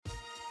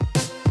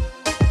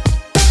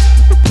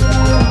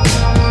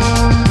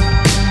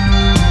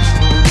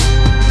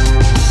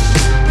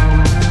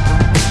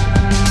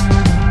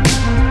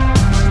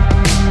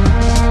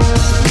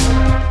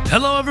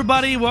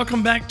everybody.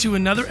 Welcome back to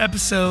another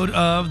episode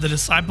of the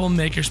Disciple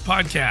Makers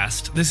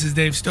Podcast. This is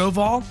Dave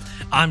Stovall.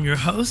 I'm your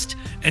host,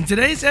 and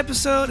today's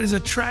episode is a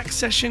track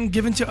session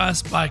given to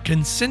us by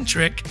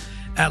Concentric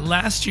at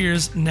last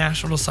year's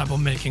National Disciple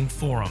Making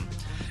Forum.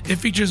 It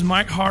features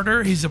Mike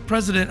Harder. He's the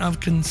president of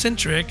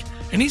Concentric,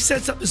 and he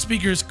sets up the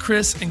speakers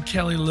Chris and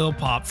Kelly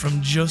Lillpop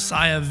from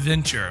Josiah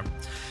Venture.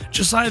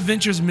 Josiah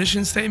Venture's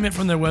mission statement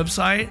from their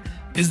website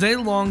is they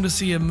long to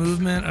see a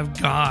movement of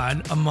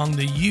God among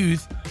the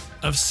youth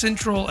of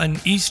Central and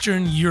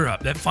Eastern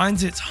Europe that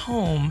finds its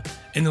home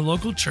in the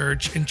local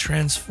church and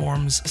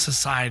transforms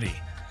society.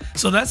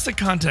 So that's the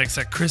context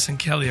that Chris and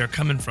Kelly are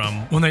coming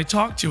from when they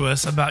talk to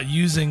us about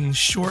using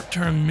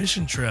short-term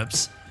mission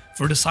trips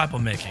for disciple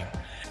making.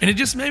 And it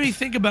just made me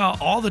think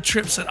about all the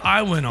trips that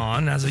I went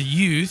on as a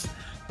youth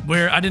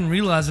where I didn't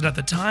realize it at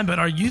the time, but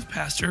our youth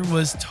pastor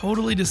was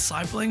totally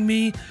discipling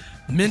me,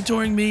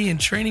 mentoring me, and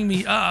training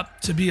me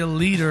up to be a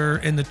leader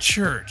in the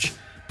church.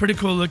 Pretty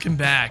cool looking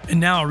back. And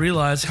now I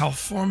realize how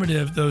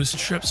formative those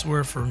trips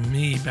were for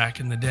me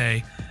back in the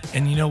day.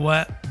 And you know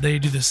what? They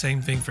do the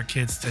same thing for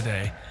kids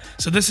today.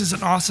 So this is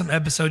an awesome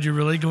episode. You're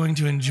really going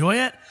to enjoy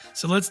it.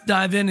 So let's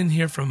dive in and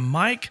hear from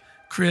Mike,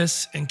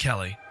 Chris, and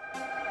Kelly.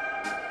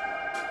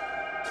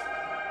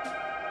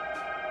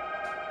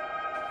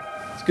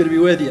 It's good to be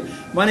with you.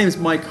 My name is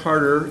Mike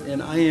Harder,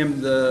 and I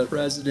am the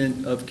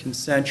president of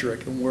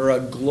Concentric. And we're a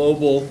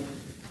global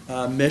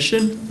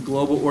mission,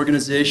 global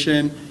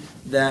organization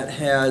that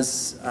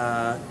has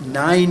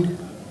 9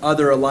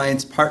 other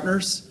alliance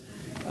partners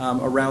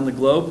around the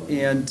globe.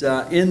 And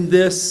in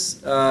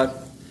this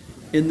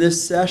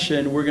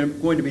session, we're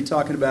going to be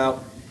talking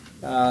about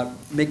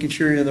making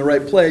sure you're in the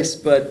right place,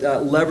 but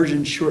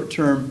leveraging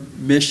short-term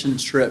mission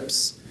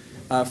trips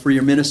for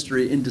your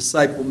ministry in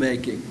disciple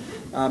making.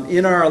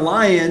 In our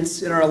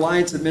alliance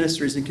of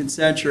ministries in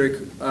Concentric,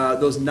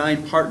 those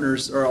 9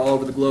 partners are all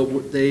over the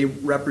globe. They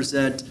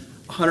represent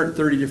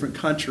 130 different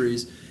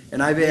countries.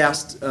 And I've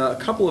asked a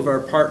couple of our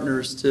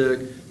partners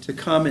to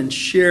come and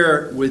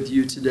share with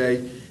you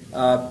today,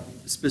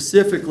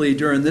 specifically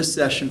during this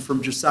session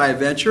from Josiah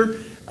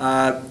Venture.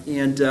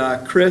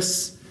 And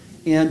Chris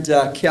and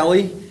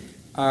Kelly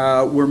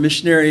were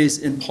missionaries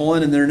in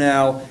Poland, and they're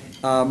now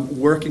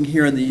working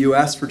here in the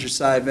U.S. for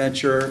Josiah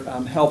Venture,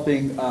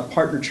 helping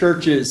partner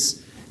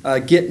churches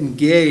get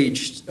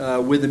engaged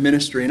with the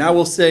ministry. And I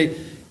will say,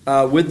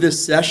 with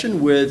this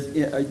session, with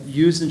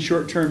using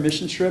short-term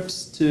mission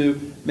trips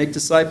to make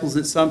disciples,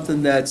 it's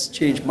something that's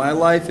changed my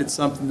life. It's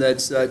something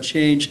that's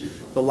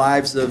changed the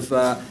lives of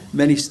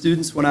many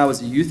students when I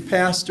was a youth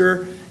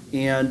pastor,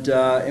 and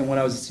when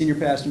I was a senior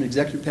pastor and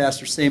executive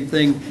pastor, same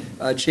thing,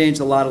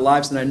 changed a lot of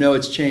lives, and I know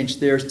it's changed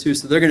theirs too.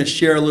 So they're going to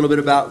share a little bit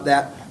about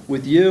that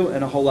with you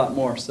and a whole lot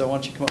more. So why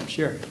don't you come up and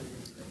share?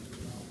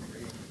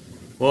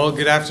 Well,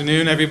 good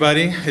afternoon,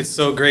 everybody. It's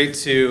so great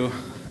to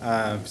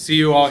see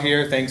you all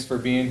here. Thanks for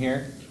being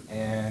here.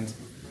 And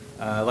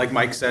like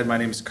Mike said, my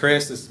name is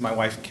Chris. This is my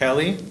wife,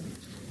 Kelly.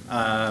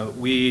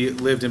 We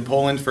lived in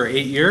Poland for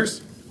 8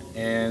 years,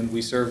 and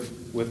we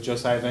served with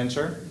Josiah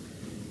Venture.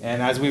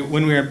 And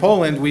when we were in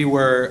Poland,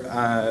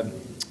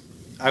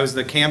 I was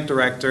the camp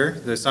director,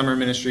 the summer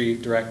ministry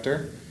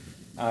director.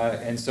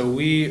 And so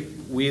we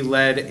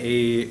led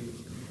a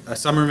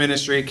summer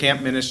ministry,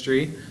 camp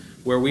ministry,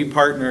 where we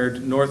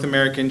partnered North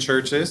American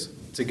churches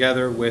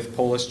together with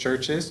Polish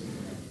churches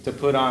to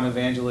put on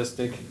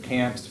evangelistic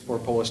camps for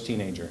Polish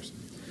teenagers.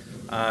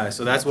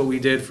 So that's what we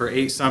did for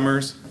 8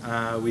 summers.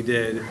 We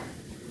did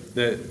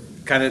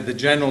the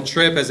general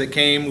trip as it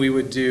came. We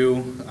would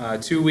do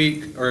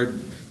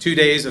 2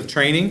 days of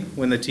training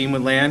when the team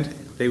would land.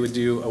 They would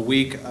do a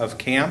week of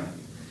camp,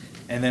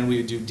 and then we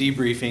would do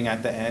debriefing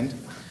at the end.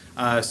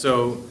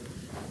 So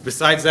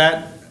besides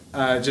that,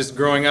 just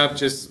growing up,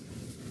 just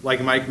like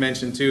Mike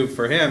mentioned too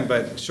for him,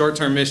 but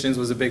short-term missions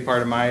was a big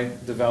part of my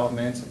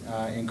development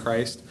in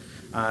Christ.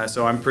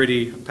 So I'm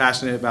pretty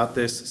passionate about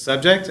this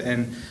subject.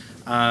 And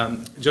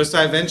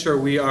Josiah Venture,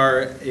 we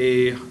are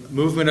a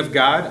movement of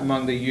God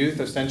among the youth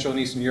of Central and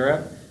Eastern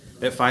Europe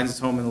that finds its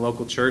home in the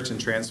local church and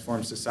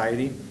transforms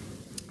society.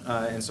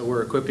 And so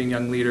we're equipping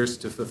young leaders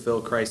to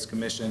fulfill Christ's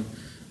commission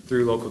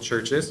through local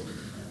churches.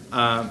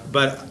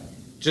 But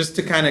just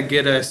to kind of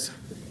get us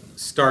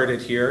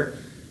started here,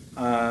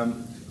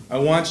 I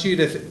want you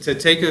to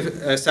take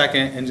a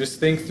second and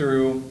just think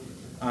through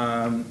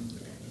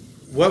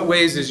what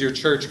ways is your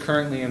church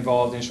currently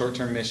involved in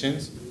short-term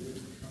missions?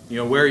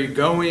 Where are you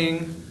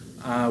going?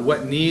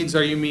 What needs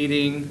are you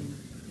meeting?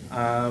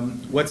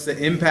 What's the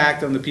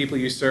impact on the people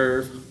you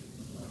serve?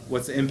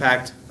 What's the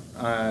impact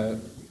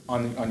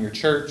on your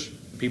church,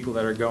 people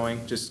that are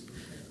going? Just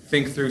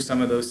think through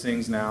some of those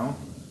things now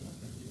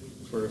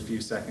for a few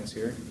seconds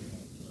here.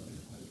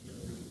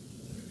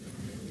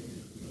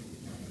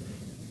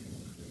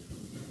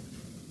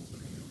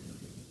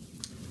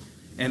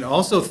 And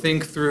also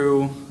think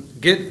through,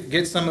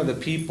 get some of the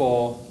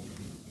people,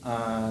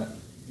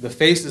 the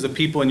faces of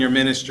people in your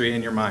ministry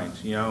in your mind.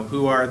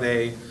 Who are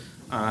they?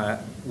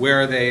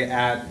 Where are they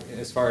at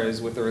as far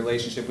as with the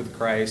relationship with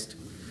Christ?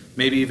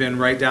 Maybe even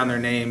write down their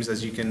names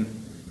as you can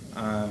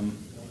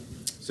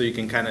so you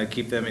can kind of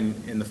keep them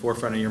in the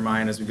forefront of your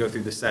mind as we go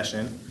through the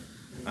session.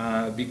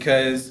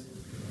 Because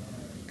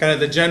kind of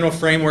the general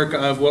framework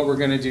of what we're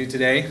going to do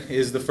today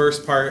is the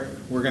first part,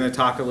 we're going to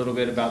talk a little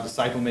bit about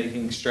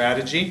disciple-making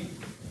strategy.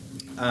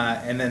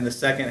 And then the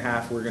second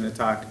half, we're going to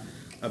talk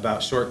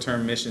about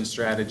short-term mission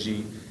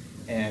strategy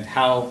and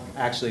how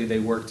actually they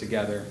work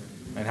together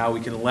and how we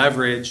can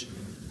leverage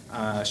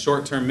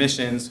short-term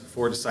missions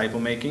for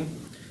disciple-making.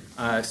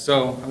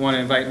 So I want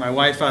to invite my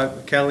wife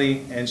up,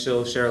 Kelly, and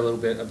she'll share a little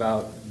bit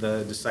about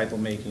the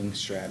disciple-making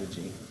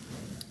strategy.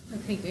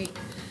 Okay, great.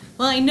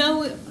 Well, I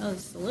know,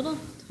 it's a little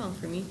tall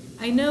for me.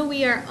 I know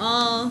we are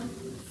all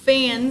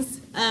fans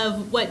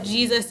of what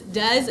Jesus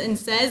does and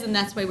says, and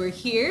that's why we're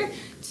here,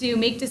 to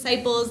make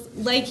disciples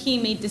like he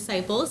made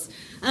disciples.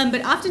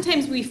 But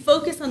oftentimes we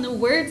focus on the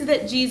words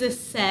that Jesus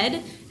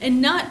said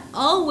and not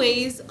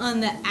always on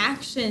the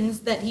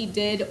actions that he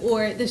did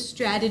or the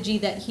strategy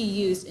that he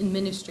used in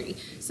ministry.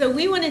 So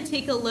we want to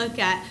take a look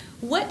at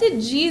what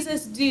did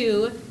Jesus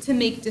do to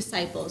make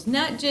disciples?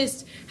 Not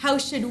just how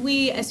should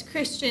we as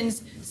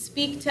Christians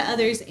speak to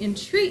others and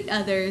treat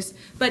others,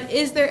 but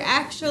is there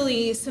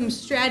actually some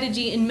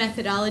strategy and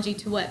methodology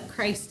to what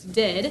Christ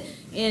did?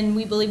 And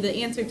we believe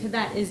the answer to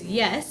that is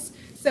yes.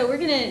 So we're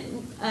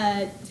going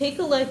to take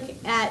a look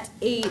at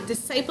a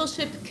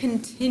discipleship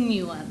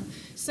continuum.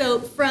 So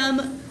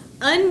from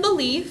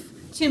unbelief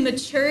to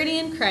maturity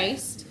in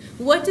Christ,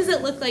 what does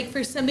it look like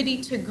for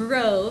somebody to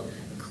grow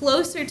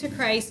closer to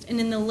Christ and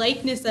in the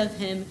likeness of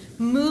him,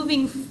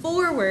 moving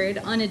forward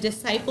on a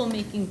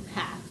disciple-making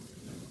path?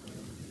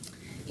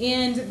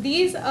 And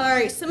these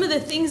are some of the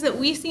things that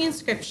we see in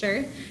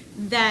Scripture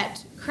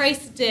that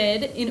Christ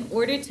did in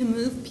order to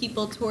move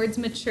people towards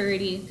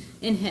maturity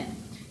in him.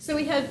 So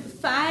we have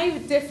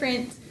 5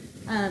 different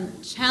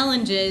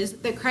challenges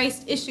that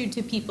Christ issued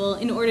to people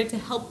in order to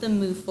help them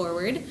move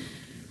forward.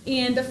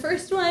 And the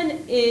first one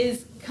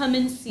is come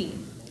and see.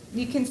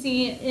 You can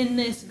see in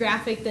this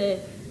graphic that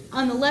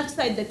on the left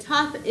side, the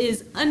top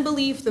is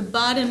unbelief, the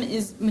bottom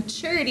is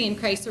maturity in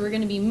Christ. So we're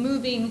going to be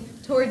moving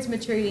towards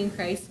maturity in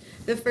Christ.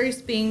 The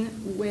first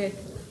being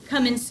with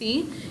come and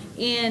see.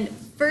 And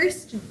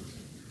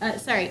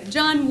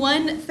John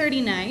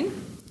 1:39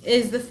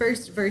 is the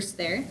first verse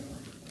there.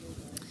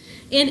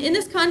 And in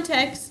this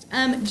context,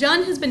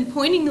 John has been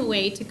pointing the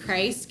way to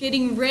Christ,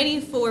 getting ready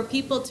for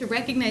people to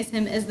recognize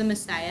him as the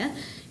Messiah.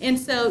 And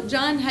so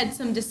John had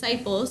some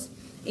disciples.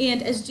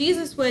 And as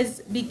Jesus was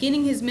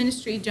beginning his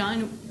ministry,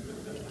 John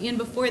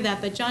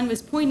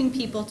was pointing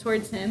people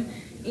towards him.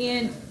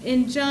 And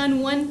in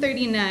John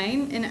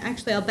 1:39, and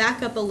actually I'll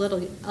back up a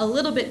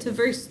little bit to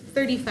verse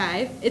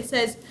 35, it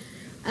says,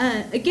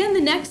 again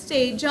the next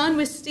day, John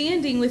was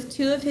standing with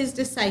 2 of his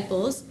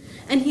disciples,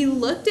 and he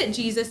looked at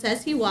Jesus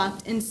as he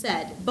walked and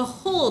said,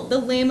 "Behold, the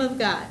Lamb of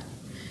God."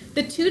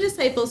 The 2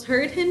 disciples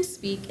heard him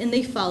speak, and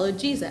they followed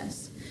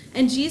Jesus.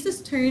 And Jesus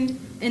turned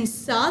and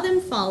saw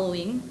them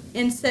following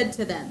and said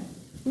to them,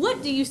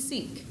 "What do you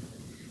seek?"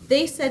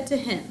 They said to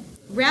him,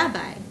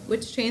 "Rabbi,"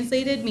 which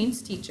translated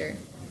means teacher,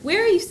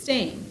 "where are you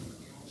staying?"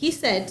 He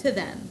said to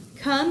them,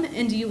 "Come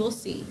and you will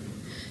see."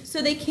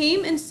 So they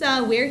came and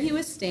saw where he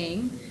was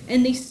staying,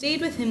 and they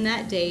stayed with him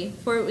that day,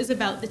 for it was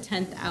about the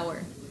 10th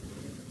hour.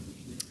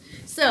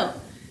 So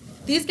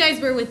these guys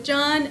were with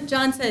John.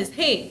 John says,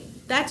 hey,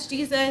 that's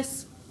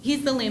Jesus.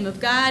 He's the Lamb of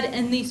God.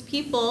 And these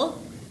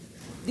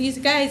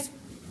guys,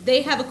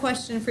 they have a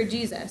question for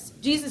Jesus.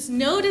 Jesus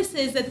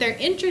notices that they're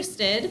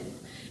interested,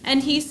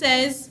 and he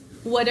says,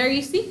 "What are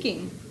you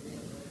seeking?"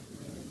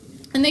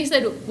 And they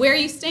said, "Where are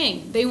you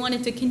staying?" They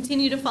wanted to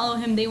continue to follow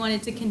him. They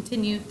wanted to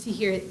continue to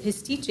hear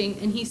his teaching.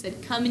 And he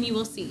said, "Come and you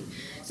will see."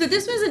 So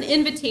this was an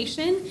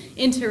invitation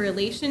into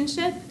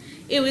relationship.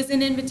 It was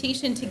an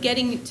invitation to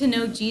getting to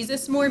know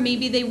Jesus more.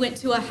 Maybe they went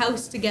to a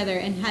house together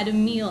and had a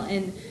meal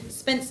and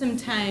spent some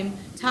time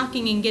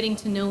talking and getting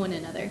to know one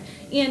another.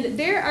 And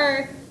there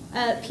are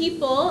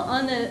people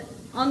on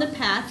the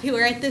path who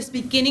are at this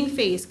beginning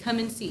phase, come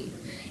and see.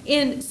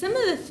 And some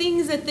of the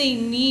things that they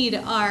need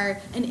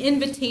are an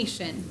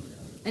invitation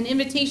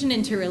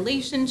into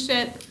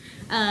relationship,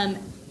 an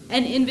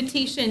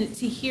invitation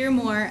to hear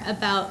more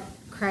about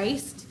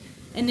Christ,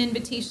 an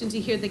invitation to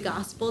hear the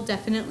gospel,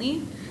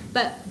 definitely.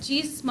 But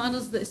Jesus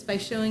models this by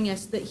showing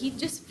us that he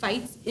just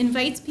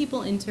invites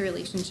people into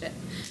relationship.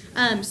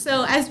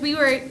 So as we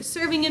were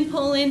serving in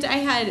Poland, I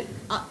had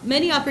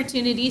many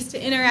opportunities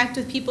to interact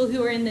with people who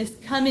were in this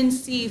come and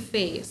see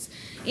phase.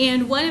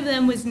 And one of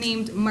them was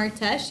named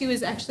Marta. She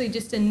was actually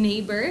just a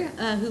neighbor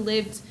who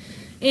lived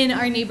in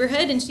our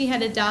neighborhood, and she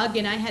had a dog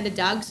and I had a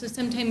dog, so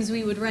sometimes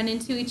we would run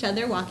into each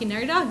other walking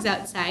our dogs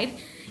outside.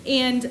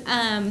 And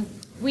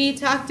we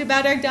talked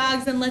about our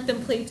dogs and let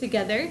them play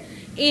together.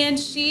 And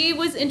she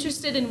was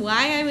interested in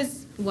why I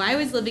was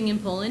living in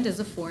Poland as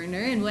a foreigner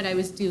and what I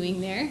was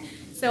doing there.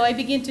 So I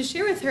began to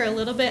share with her a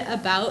little bit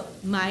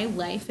about my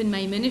life and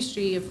my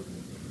ministry of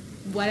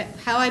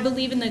how I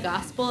believe in the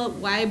gospel,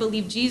 why I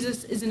believe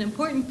Jesus is an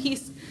important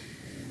person,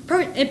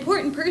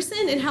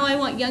 and how I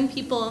want young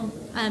people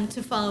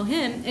to follow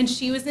him, and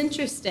she was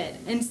interested.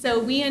 And so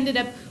we ended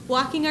up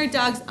walking our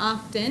dogs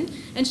often,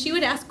 and she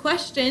would ask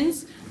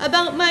questions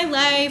about my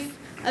life,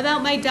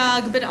 about my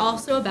dog, but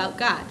also about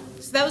God.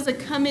 So that was a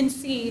come and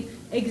see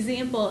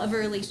example of a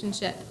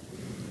relationship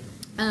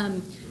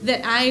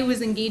that I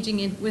was engaging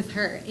in with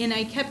her. And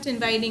I kept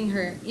inviting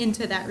her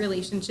into that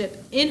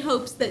relationship in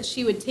hopes that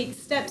she would take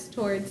steps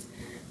towards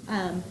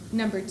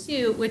number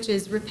 2, which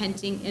is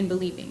repenting and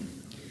believing.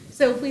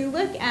 So if we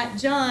look at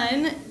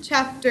John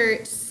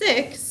chapter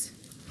 6,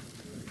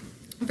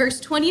 verse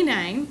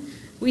 29,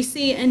 we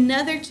see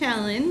another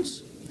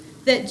challenge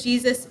that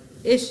Jesus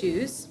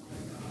issues.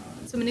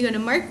 So I'm going to go to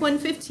Mark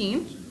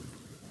 1:15.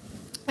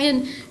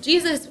 And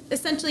Jesus,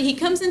 essentially, he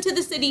comes into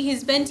the city,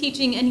 he's been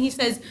teaching, and he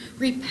says,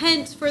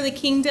 repent, for the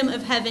kingdom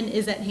of heaven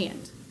is at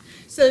hand.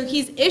 So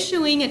he's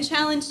issuing a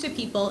challenge to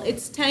people.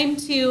 It's time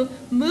to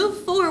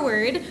move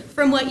forward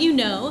from what you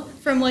know,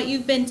 from what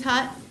you've been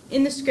taught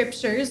in the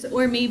scriptures,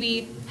 or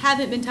maybe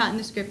haven't been taught in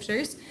the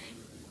scriptures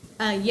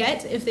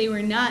yet, if they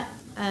were not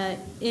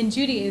in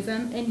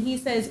Judaism. And he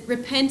says,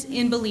 repent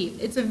and believe.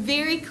 It's a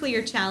very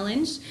clear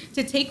challenge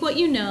to take what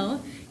you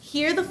know,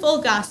 hear the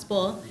full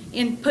gospel,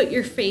 and put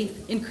your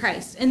faith in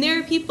Christ. And there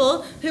are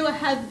people who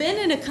have been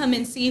in a come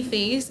and see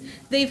phase.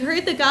 They've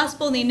heard the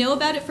gospel, they know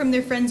about it from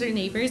their friends or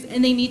neighbors,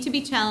 and they need to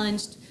be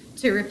challenged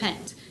to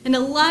repent. And a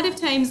lot of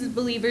times as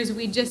believers,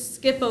 we just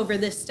skip over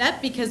this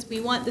step because we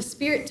want the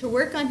Spirit to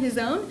work on his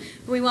own,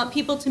 or we want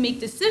people to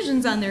make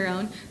decisions on their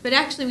own. But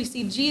actually we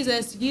see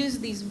Jesus use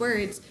these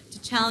words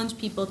to challenge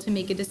people to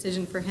make a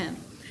decision for him.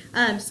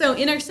 So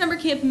in our summer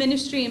camp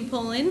ministry in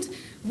Poland,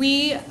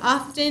 we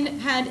often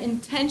had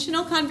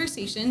intentional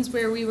conversations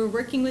where we were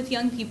working with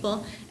young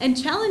people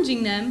and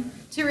challenging them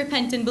to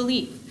repent and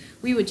believe.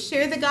 We would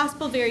share the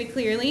gospel very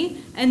clearly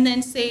and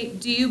then say,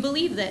 do you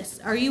believe this?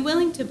 Are you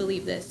willing to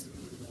believe this?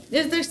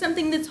 Is there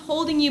something that's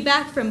holding you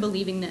back from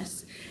believing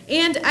this?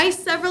 And I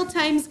several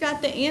times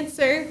got the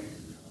answer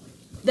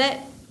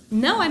that,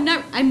 no,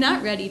 I'm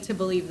not ready to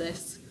believe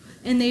this.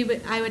 And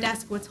I would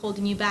ask, what's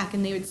holding you back?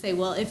 And they would say,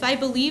 well, if I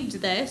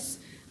believed this,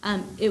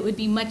 it would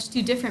be much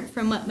too different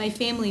from what my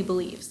family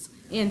believes.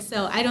 And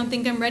so I don't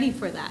think I'm ready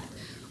for that.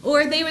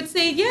 Or they would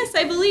say, yes,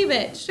 I believe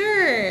it.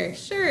 Sure.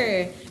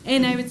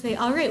 And I would say,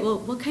 all right, well,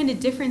 what kind of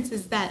difference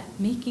is that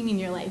making in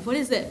your life? What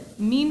does it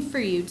mean for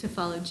you to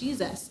follow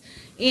Jesus?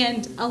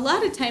 And a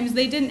lot of times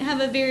they didn't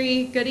have a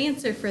very good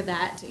answer for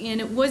that.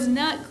 And it was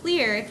not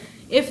clear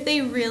if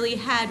they really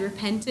had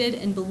repented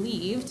and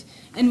believed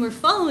and were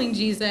following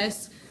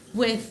Jesus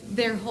with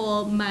their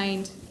whole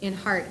mind and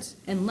heart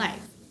and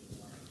life.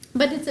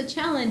 But it's a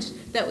challenge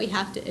that we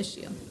have to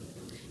issue.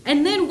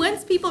 And then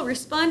once people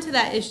respond to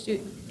that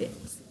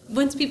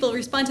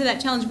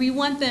challenge, we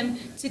want them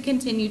to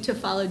continue to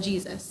follow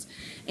Jesus.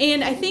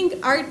 And I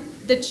think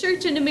the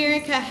church in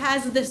America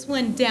has this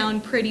one down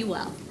pretty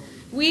well.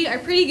 We are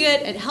pretty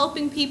good at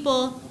helping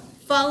people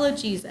follow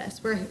Jesus.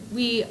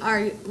 We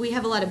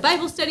have a lot of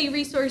Bible study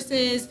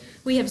resources,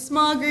 we have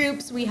small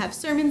groups, we have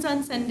sermons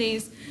on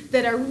Sundays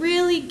that are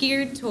really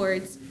geared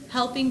towards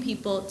helping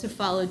people to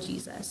follow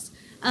Jesus.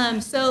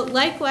 So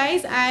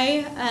likewise,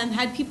 I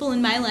had people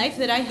in my life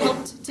that I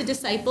helped to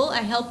disciple.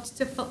 I helped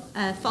to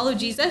follow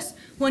Jesus.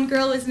 One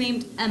girl was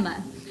named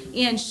Emma,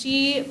 and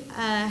she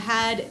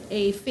had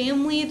a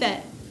family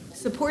that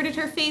supported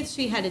her faith.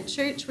 She had a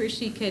church where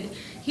she could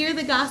hear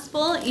the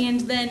gospel,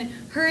 and then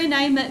her and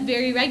I met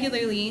very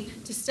regularly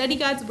to study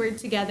God's word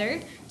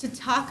together, to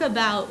talk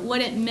about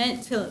what it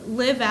meant to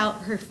live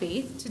out her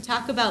faith, to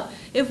talk about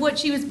if what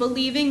she was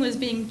believing was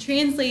being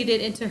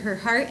translated into her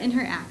heart and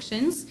her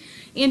actions.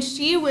 And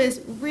she was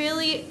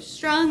really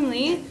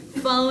strongly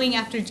following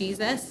after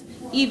Jesus,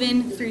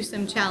 even through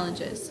some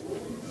challenges.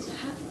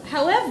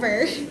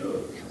 However,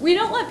 we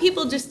don't want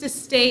people just to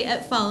stay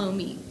at follow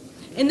me.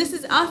 And this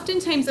is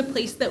oftentimes a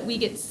place that we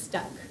get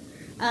stuck.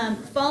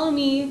 Follow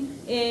me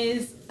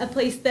is a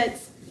place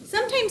that's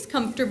sometimes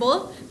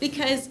comfortable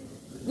because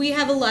we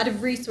have a lot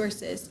of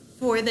resources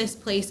for this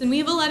place. And we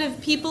have a lot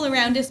of people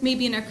around us,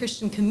 maybe in our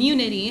Christian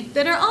community,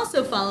 that are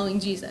also following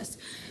Jesus.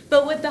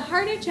 But what the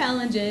harder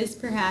challenge is,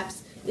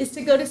 perhaps, is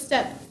to go to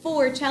step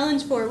 4,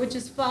 challenge 4, which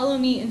is follow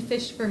me and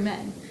fish for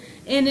men.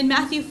 And in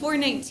Matthew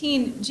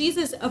 4:19,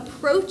 Jesus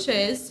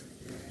approaches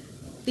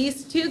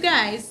these 2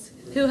 guys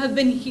who have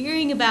been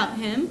hearing about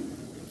him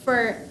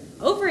for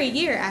over a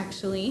year,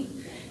 actually,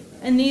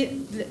 and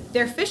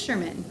they're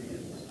fishermen.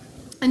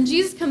 And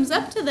Jesus comes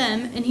up to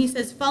them and he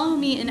says, follow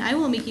me and I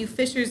will make you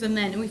fishers of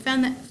men. And we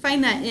find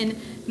that in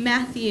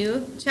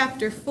Matthew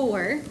chapter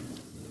 4,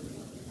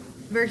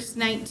 verse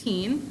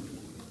 19.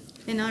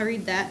 And I'll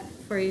read that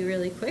for you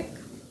really quick.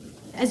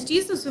 As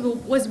Jesus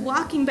was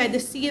walking by the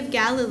Sea of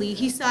Galilee,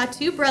 he saw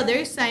 2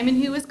 brothers,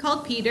 Simon, who was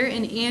called Peter,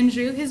 and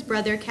Andrew, his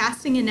brother,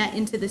 casting a net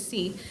into the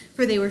sea,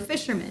 for they were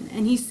fishermen.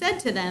 And he said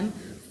to them,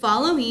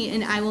 follow me,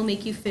 and I will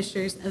make you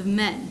fishers of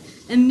men.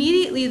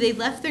 Immediately they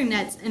left their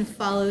nets and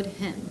followed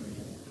him.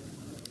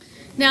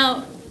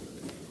 Now,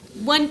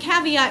 one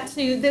caveat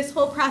to this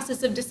whole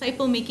process of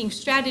disciple-making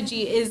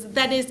strategy is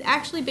that it's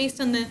actually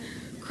based on the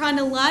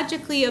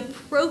chronologically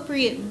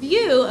appropriate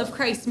view of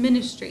Christ's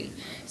ministry.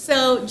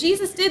 So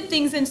Jesus did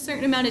things in a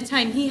certain amount of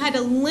time. He had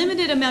a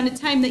limited amount of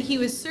time that he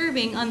was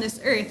serving on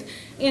this earth.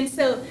 And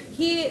so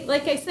he,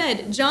 like I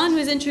said, John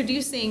was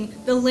introducing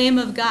the Lamb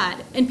of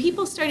God. And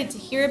people started to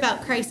hear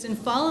about Christ and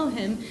follow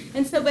him.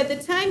 And so by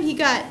the time he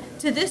got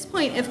to this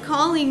point of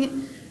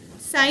calling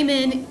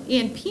Simon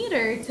and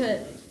Peter to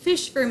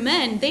fish for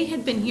men, they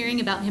had been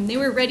hearing about him. They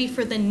were ready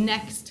for the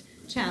next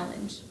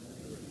challenge.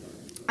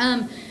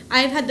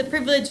 I've had the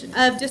privilege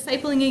of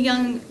discipling a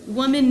young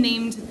woman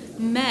named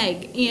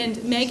Meg,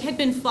 and Meg had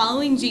been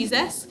following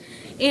Jesus,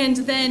 and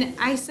then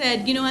I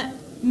said, you know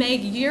what,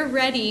 Meg, you're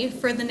ready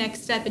for the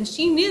next step, and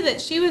she knew that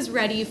she was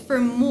ready for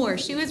more.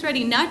 She was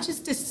ready not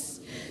just to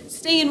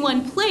stay in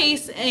one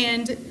place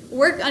and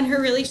work on her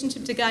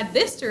relationship to God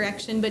this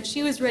direction, but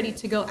she was ready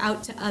to go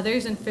out to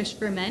others and fish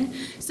for men.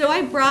 So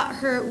I brought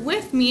her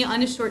with me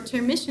on a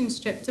short-term missions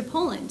trip to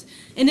Poland.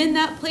 And in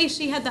that place,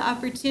 she had the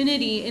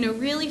opportunity in a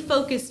really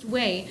focused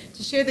way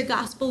to share the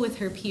gospel with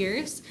her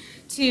peers,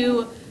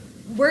 to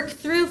work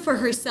through for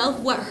herself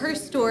what her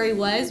story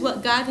was,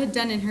 what God had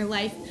done in her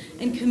life,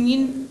 and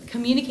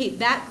communicate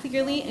that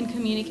clearly and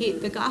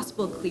communicate the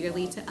gospel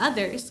clearly to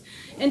others,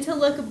 and to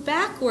look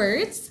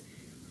backwards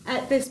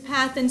at this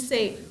path and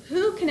say,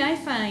 who can I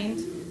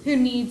find who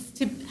needs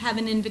to have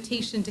an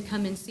invitation to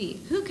come and see?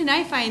 Who can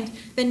I find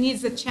that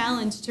needs a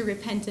challenge to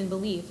repent and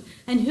believe?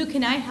 And who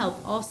can I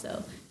help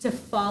also to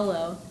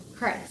follow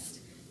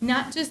Christ?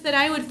 Not just that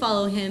I would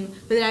follow him,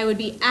 but that I would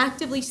be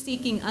actively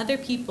seeking other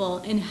people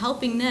and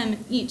helping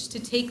them each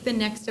to take the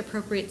next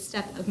appropriate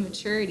step of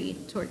maturity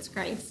towards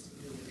Christ.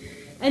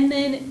 And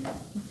then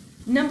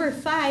number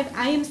 5,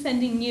 I am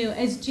sending you.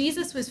 As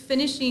Jesus was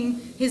finishing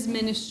his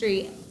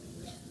ministry,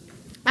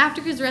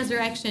 after his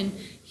resurrection,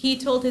 he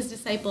told his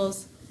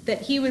disciples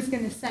that he was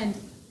going to send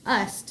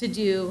us to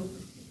do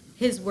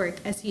his work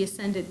as he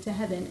ascended to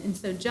heaven. And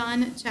so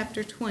John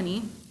chapter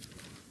 20,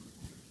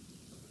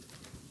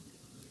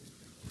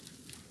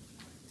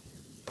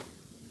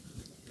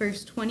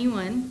 verse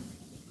 21.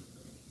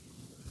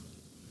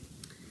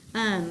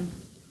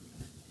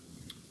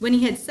 When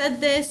he had said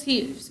this,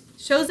 he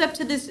shows up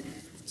to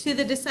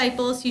the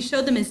disciples. He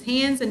showed them his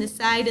hands and his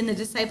side, and the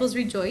disciples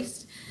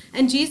rejoiced.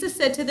 And Jesus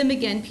said to them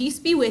again, peace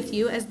be with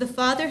you. As the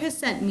Father has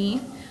sent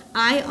me,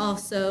 I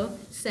also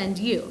send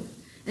you.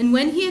 And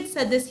when he had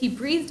said this, he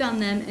breathed on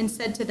them and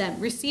said to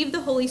them, receive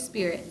the Holy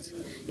Spirit.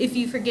 If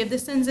you forgive the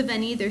sins of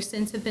any, their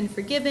sins have been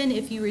forgiven.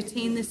 If you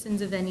retain the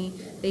sins of any,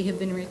 they have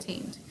been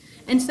retained.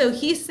 And so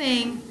he's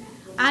saying,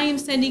 I am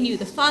sending you.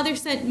 The Father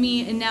sent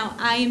me, and now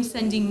I am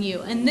sending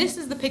you. And this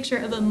is the picture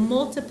of a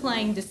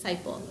multiplying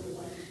disciple.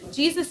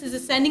 Jesus is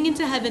ascending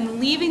into heaven,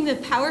 leaving the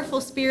powerful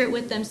Spirit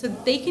with them so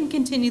that they can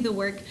continue the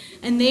work,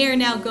 and they are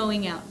now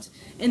going out.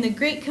 And the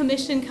Great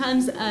Commission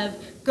comes of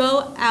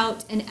go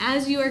out, and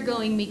as you are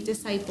going, make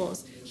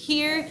disciples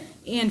here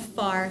and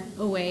far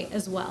away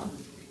as well.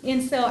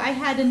 And so I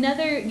had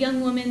another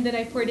young woman that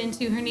I poured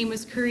into. Her name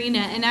was Karina,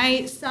 and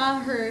I saw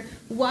her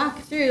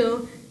walk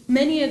through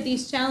many of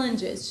these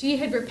challenges. She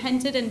had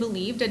repented and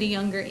believed at a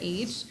younger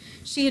age.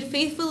 She had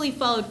faithfully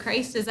followed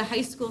Christ as a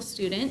high school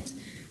student.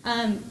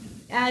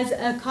 As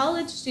a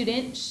college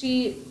student,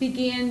 she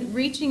began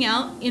reaching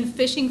out and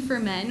fishing for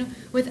men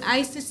with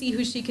eyes to see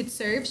who she could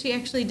serve. She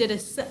actually did a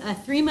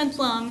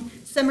 3-month-long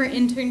summer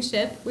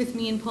internship with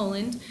me in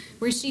Poland,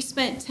 where she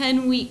spent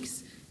 10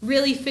 weeks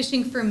really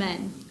fishing for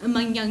men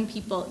among young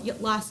people,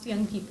 lost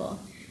young people.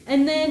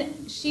 And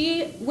then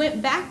she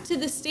went back to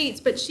the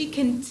States, but she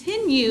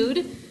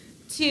continued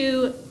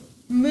to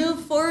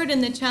move forward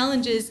in the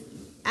challenges.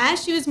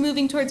 As she was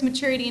moving towards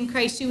maturity in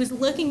Christ, she was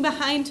looking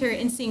behind her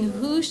and seeing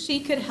who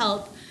she could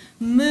help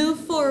move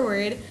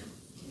forward,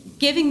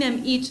 giving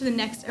them each the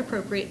next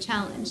appropriate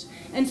challenge.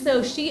 And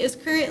so she is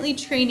currently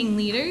training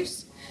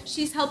leaders.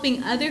 She's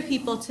helping other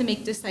people to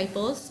make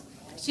disciples.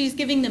 She's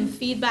giving them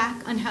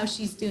feedback on how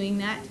she's doing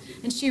that.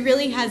 And she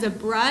really has a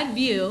broad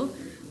view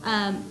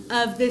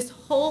of this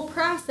whole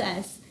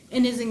process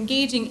and is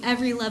engaging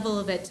every level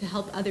of it to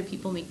help other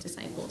people make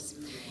disciples.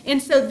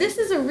 And so this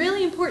is a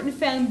really important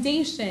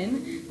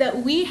foundation that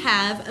we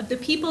have of the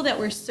people that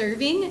we're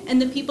serving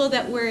and the people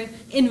that we're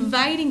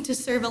inviting to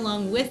serve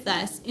along with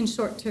us in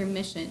short-term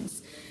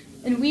missions.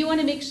 And we want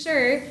to make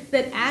sure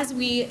that as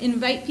we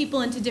invite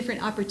people into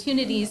different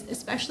opportunities,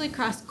 especially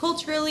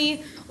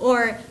cross-culturally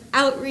or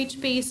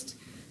outreach-based,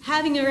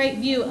 having a right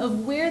view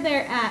of where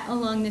they're at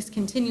along this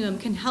continuum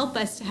can help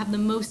us to have the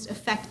most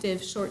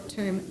effective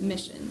short-term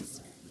missions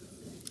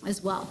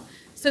as well.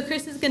 So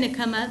Chris is going to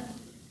come up.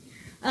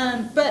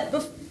 But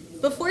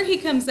before he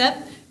comes up,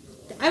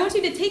 I want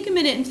you to take a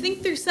minute and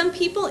think through some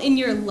people in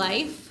your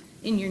life,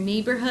 in your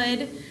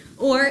neighborhood,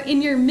 or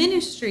in your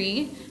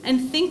ministry,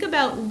 and think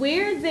about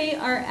where they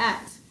are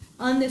at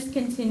on this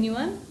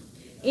continuum.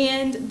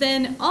 And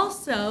then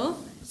also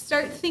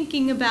start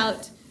thinking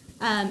about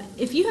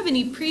if you have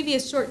any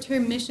previous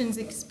short-term missions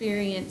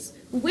experience,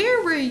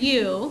 where were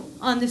you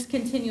on this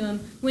continuum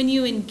when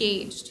you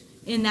engaged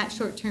in that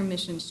short-term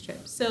missions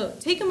trip? So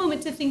take a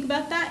moment to think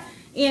about that,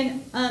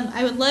 And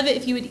I would love it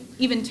if you would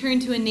even turn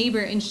to a neighbor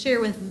and share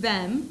with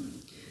them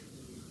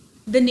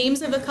the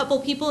names of a couple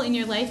people in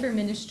your life or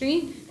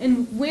ministry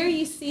and where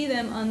you see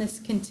them on this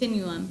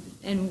continuum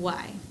and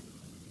why.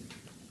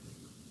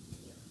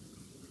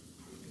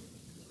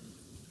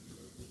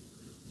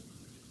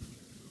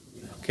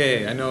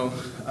 Okay, I know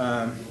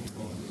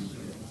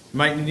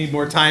might need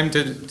more time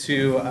to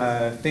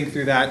think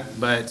through that,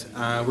 but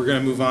we're going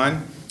to move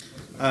on.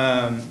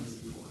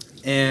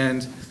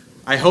 And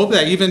I hope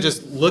that even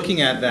just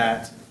looking at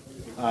that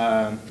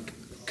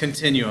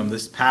continuum,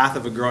 this path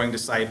of a growing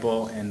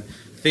disciple, and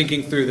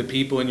thinking through the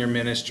people in your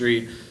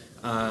ministry,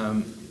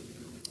 that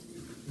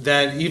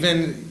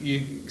even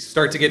you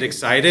start to get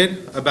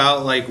excited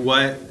about like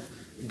what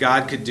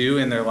God could do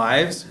in their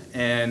lives,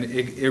 and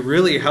it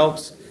really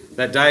helps.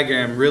 That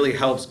diagram really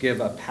helps give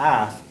a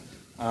path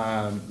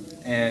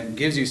and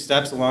gives you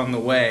steps along the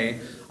way.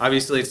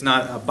 Obviously, it's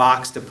not a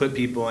box to put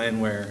people in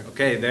where,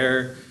 okay,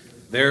 they're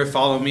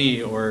follow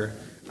me, or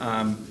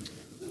and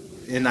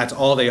that's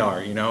all they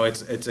are. You know,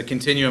 it's a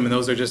continuum, and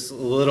those are just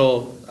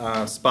little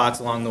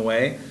spots along the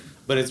way.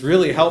 But it's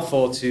really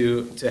helpful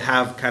to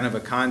have kind of a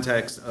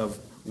context of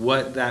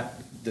what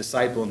that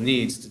disciple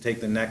needs to take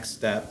the next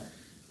step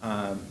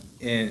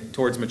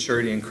towards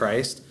maturity in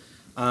Christ.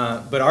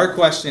 But our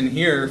question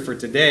here for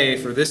today,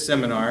 for this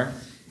seminar,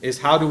 is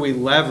how do we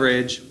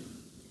leverage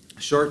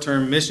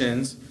short-term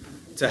missions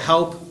to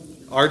help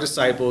our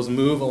disciples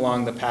move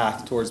along the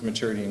path towards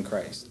maturity in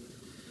Christ?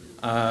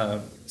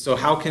 So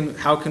how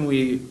can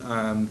we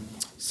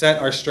set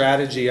our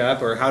strategy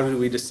up, or how do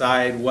we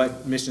decide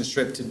what mission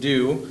trip to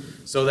do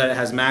so that it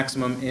has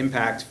maximum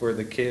impact for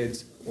the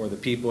kids or the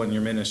people in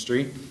your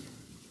ministry?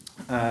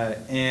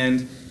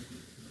 And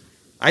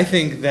I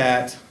think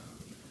that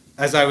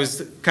as I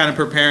was kind of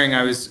preparing,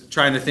 I was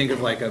trying to think of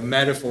like a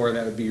metaphor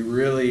that would be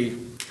really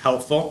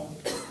helpful.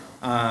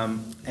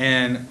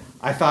 And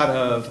I thought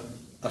of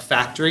a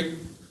factory.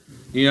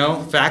 You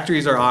know,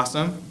 factories are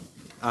awesome,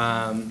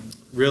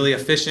 really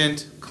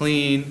efficient,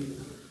 clean,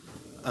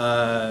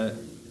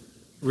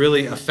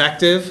 really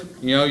effective.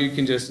 You know, you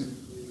can just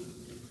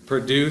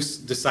produce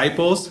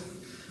disciples.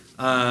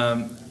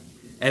 And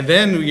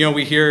then, you know,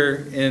 we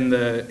hear in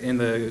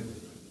the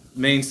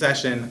main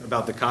session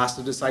about the cost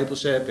of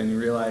discipleship, and you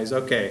realize,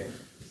 okay,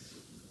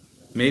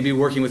 maybe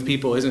working with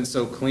people isn't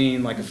so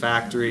clean like a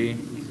factory.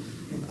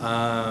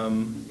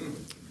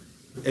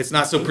 It's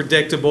not so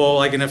predictable.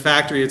 Like in a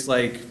factory, it's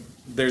like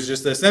there's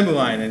just the assembly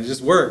line and it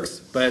just works.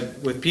 But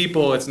with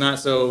people, it's not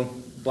so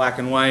black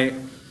and white.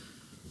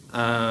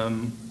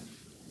 The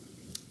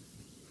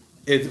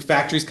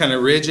factory's kind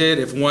of rigid.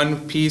 If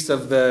one piece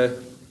of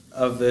the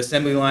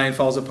assembly line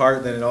falls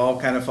apart, then it all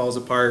kind of falls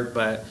apart.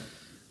 But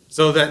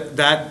so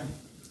that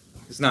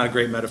is not a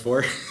great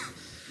metaphor.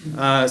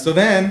 So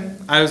then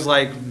I was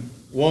like,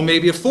 well,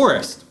 maybe a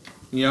forest.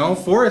 You know,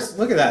 forest,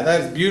 look at that.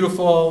 That is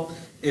beautiful.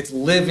 It's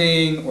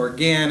living,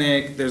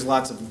 organic. There's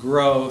lots of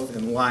growth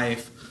and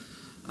life.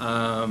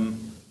 But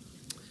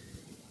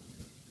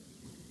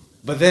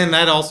then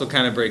that also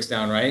kind of breaks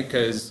down, right?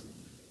 Because,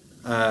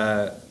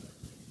 I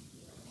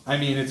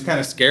mean, it's kind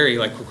of scary.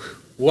 Like,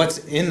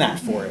 what's in that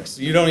forest?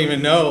 You don't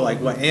even know, like,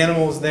 what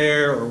animals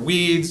there or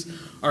weeds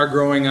are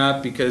growing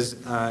up, because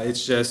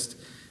it's just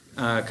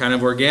kind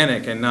of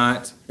organic and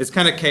not, it's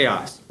kind of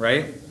chaos,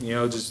 right? You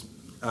know, just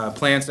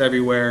plants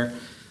everywhere.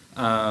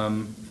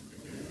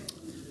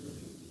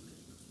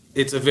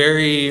 It's a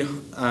very, it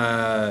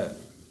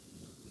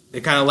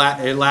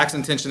lacks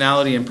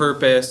intentionality and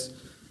purpose.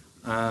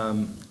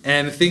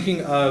 And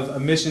thinking of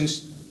a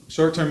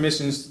short-term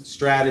mission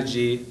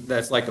strategy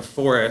that's like a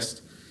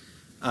forest,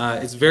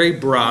 it's very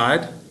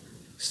broad.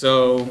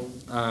 So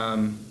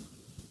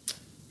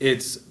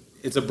it's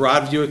a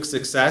broad view of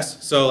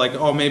success. So like,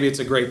 oh, maybe it's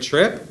a great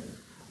trip,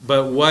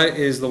 but what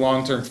is the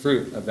long-term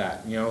fruit of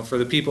that? You know, for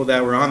the people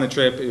that were on the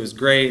trip, it was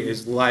great.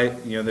 It's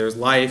life, you know, there's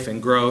life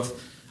and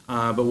growth,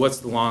 but what's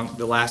the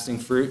lasting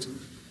fruit?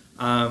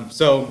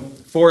 So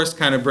forest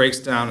kind of breaks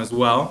down as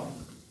well.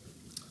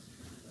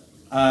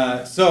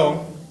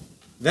 So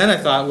then I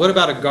thought, what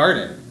about a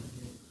garden?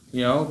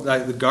 You know,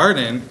 like the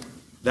garden,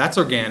 that's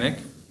organic.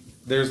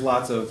 There's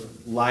lots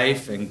of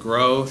life and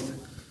growth.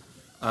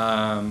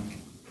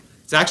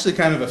 It's actually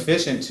kind of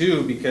efficient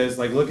too, because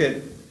like look at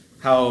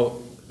how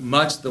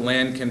much the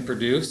land can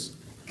produce,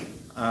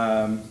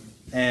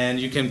 and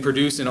you can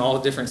produce in all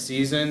different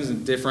seasons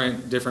and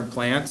different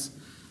plants,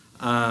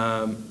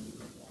 and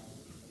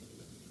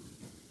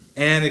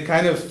it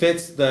kind of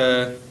fits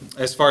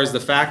as far as the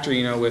factory,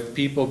 you know, with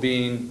people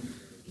being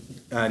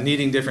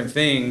needing different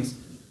things.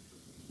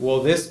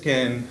 Well,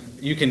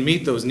 you can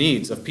meet those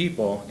needs of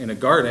people in a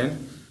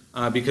garden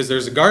because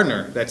there's a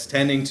gardener that's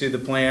tending to the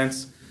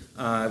plants.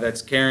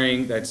 That's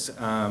caring, that's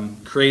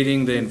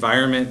creating the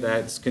environment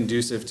that's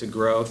conducive to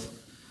growth.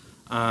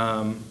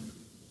 And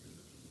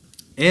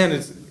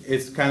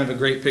it's kind of a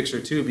great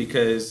picture too,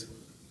 because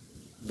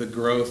the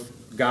growth,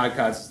 God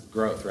causes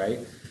growth, right?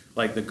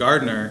 Like the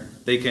gardener,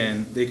 they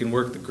can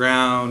work the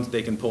ground,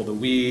 they can pull the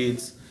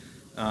weeds,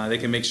 they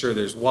can make sure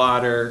there's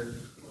water,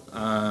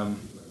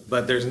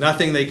 but there's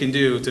nothing they can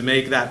do to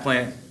make that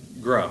plant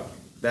grow.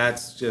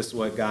 That's just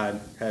what God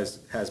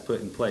has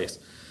put in place.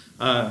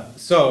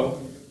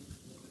 So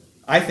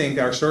I think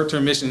our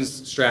short-term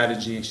missions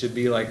strategy should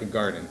be like a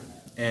garden.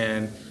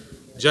 And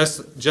just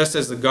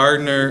as the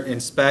gardener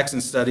inspects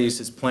and studies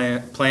his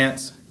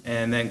plants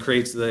and then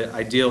creates the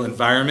ideal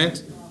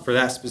environment for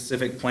that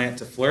specific plant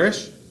to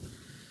flourish,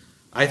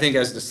 I think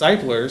as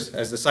disciplers,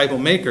 as disciple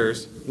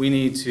makers, we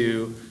need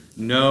to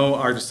know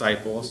our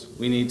disciples.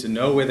 We need to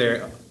know where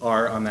they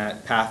are on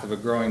that path of a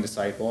growing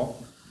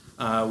disciple.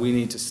 We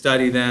need to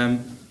study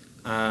them.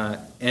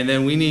 And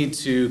then we need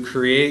to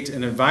create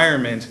an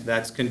environment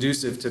that's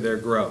conducive to their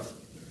growth.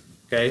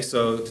 Okay,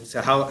 so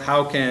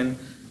how can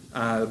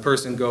the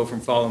person go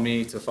from follow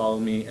me to follow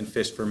me and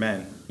fish for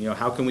men?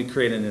 How can we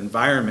create an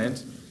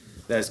environment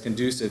that is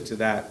conducive to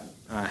that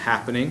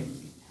happening?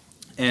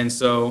 And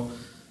so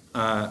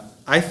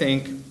I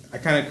think I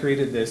kind of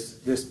created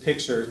this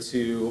picture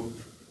to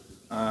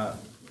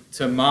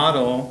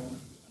model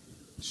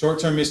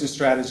short-term mission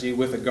strategy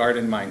with a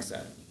garden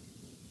mindset.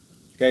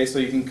 Okay, so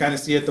you can kind of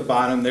see at the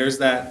bottom, there's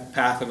that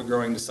path of a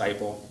growing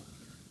disciple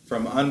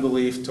from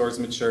unbelief towards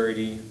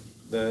maturity.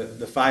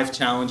 The 5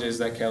 challenges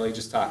that Kelly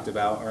just talked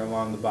about are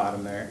along the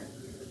bottom there.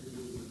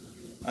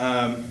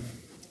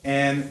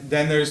 And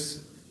then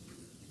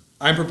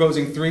I'm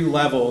proposing 3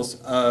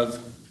 levels of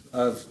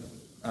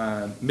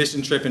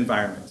mission trip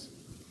environments.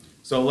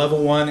 So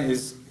level 1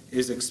 is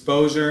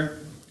exposure,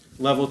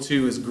 level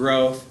 2 is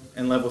growth,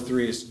 and level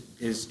 3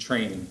 is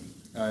training.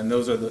 And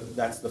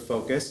that's the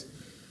focus.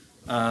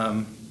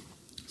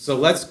 So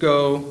let's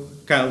go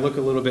kind of look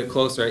a little bit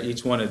closer at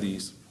each one of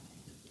these.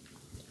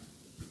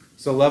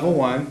 So level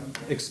 1,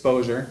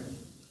 exposure.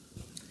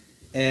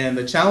 And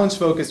the challenge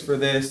focus for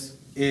this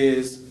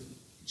is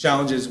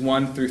challenges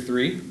 1 through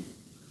 3.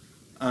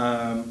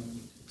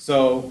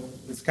 So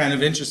it's kind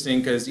of interesting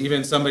because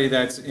even somebody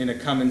that's in a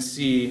come and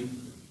see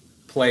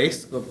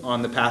place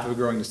on the path of a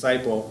growing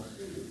disciple,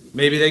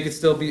 maybe they could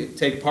still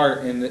take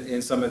part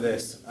in some of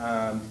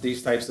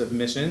these types of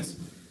missions.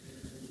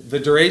 The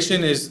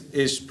duration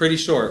is pretty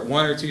short,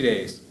 1 or 2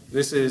 days.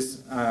 This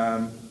is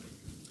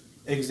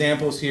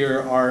examples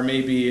here are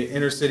maybe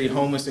inner city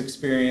homeless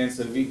experience,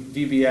 a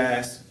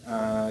VBS,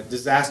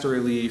 disaster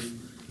relief,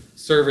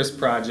 service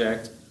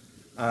project,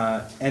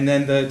 and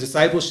then the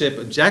discipleship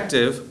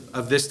objective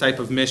of this type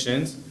of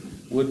missions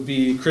would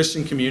be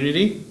Christian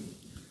community,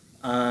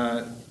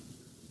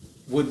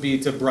 would be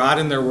to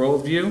broaden their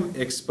worldview,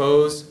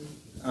 expose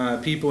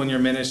people in your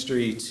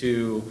ministry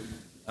to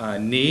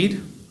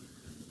need,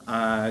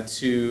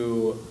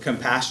 to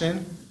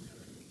compassion,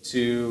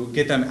 to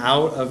get them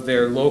out of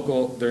their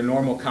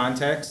normal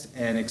context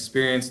and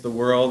experience the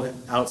world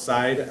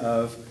outside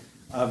of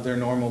their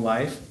normal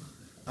life,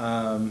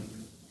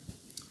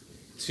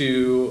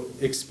 to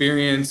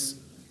experience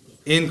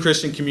in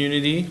Christian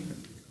community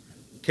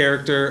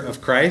character of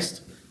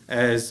Christ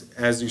as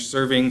you're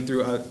serving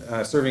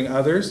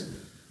others.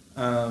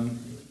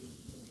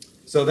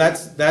 So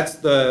that's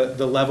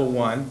the level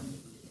 1,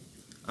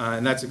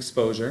 and that's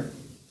exposure.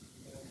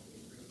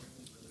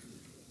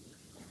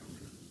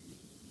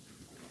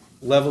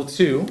 Level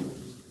 2,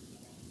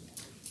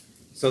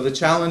 so the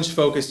challenge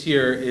focus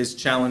here is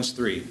challenge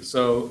 3.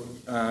 So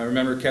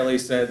remember Kelly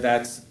said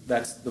that's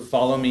the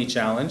follow me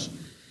challenge,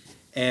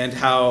 and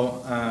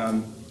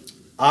how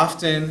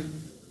often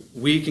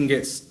we can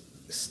get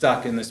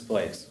stuck in this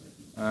place.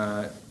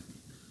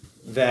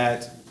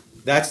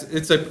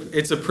 It's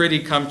a pretty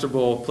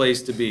comfortable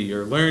place to be.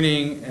 You're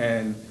learning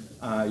and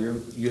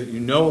you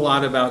know a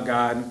lot about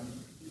God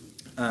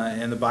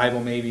and the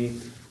Bible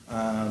maybe.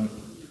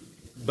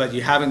 But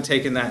you haven't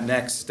taken that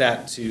next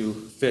step to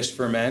fish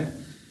for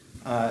men.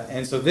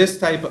 And so this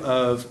type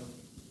of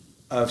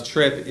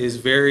trip is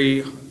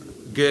very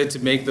good to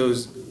make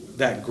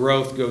that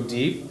growth go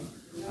deep.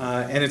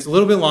 And it's a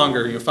little bit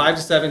longer, 5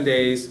 to 7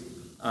 days.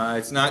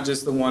 It's not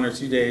just the 1 or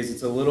 2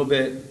 days.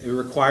 It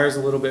requires a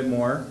little bit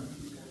more.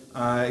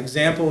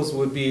 Examples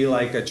would be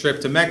like a trip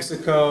to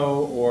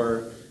Mexico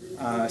or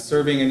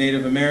serving a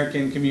Native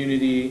American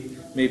community,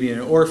 maybe in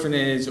an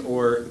orphanage,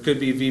 or it could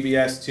be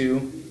VBS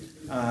too.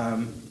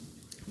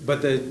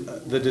 But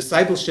the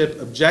discipleship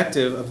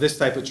objective of this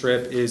type of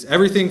trip is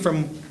everything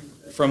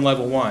from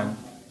level 1,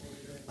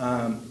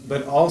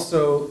 but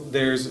also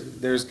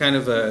there's kind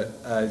of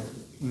a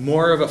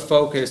more of a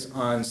focus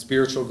on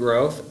spiritual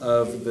growth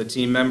of the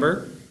team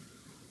member,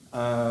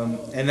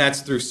 and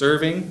that's through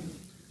serving,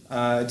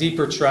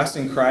 deeper trust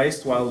in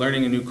Christ while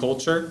learning a new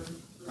culture.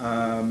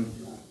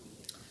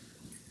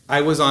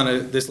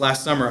 This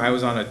last summer I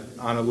was on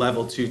a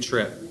level 2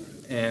 trip.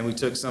 And we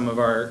took some of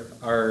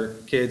our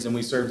kids and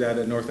we served at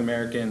a North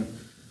American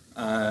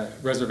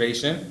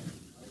reservation,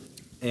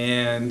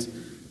 and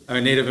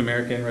a Native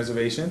American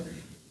reservation.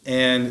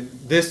 And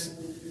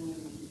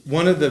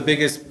one of the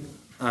biggest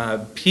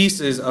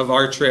pieces of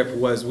our trip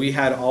was we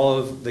had all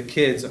of the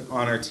kids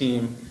on our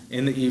team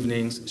in the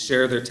evenings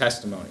share their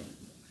testimony.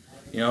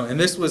 And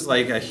this was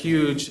like a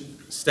huge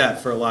step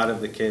for a lot of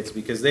the kids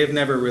because they've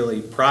never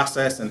really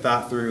processed and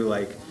thought through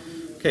like,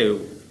 okay,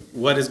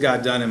 what has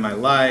God done in my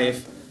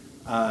life,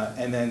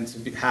 and then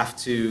have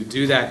to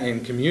do that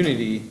in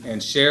community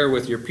and share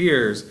with your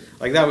peers,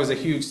 like that was a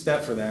huge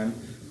step for them,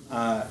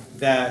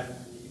 that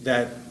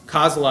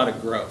caused a lot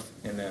of growth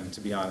in them,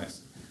 to be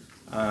honest.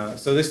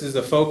 So this is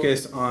a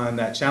focus on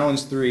that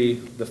challenge 3,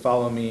 the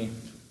Follow Me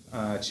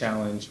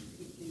challenge.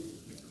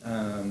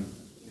 So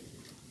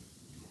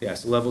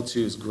level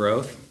 2 is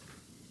growth.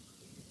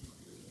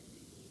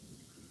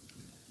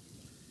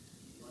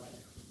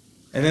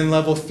 And then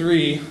level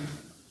 3,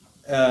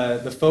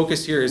 the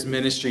focus here is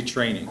ministry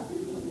training.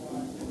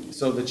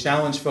 So the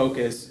challenge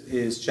focus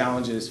is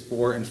challenges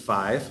 4 and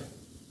 5.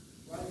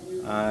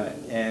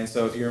 And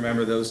so if you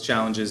remember, those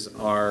challenges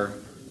are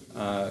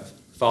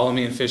follow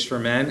me and fish for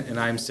men, and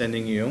I'm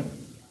sending you.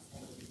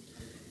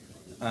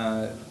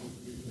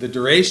 The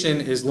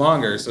duration is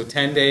longer, so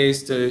 10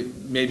 days to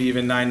maybe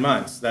even 9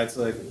 months. That's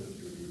like,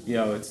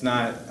 it's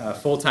not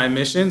full-time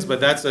missions, but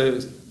that's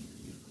a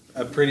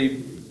pretty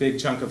big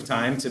chunk of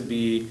time to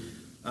be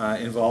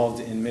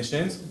involved in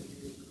missions.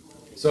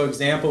 So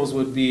examples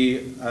would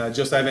be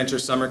Josiah Venture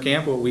Summer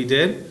Camp, what we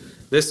did.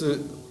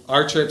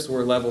 Our trips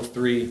were level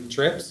 3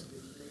 trips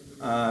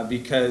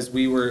because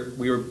we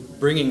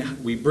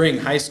bring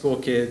high school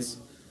kids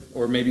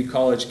or maybe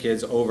college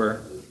kids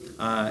over,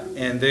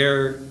 and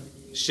they're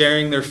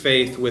sharing their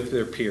faith with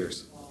their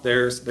peers.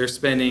 They're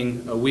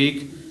spending a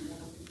week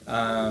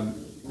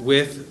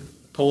with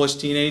Polish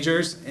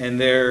teenagers, and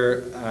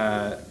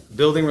they're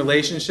building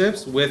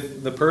relationships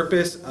with the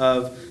purpose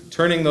of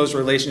turning those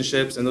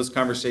relationships and those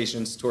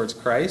conversations towards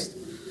Christ.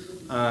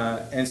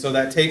 And so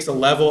that takes a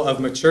level of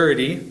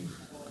maturity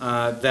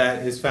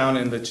that is found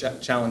in the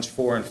challenge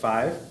 4 and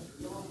 5,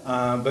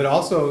 but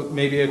also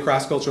maybe a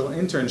cross-cultural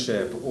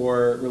internship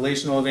or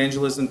relational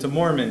evangelism to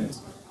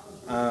Mormons,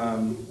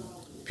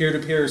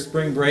 peer-to-peer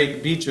spring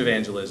break beach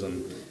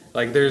evangelism.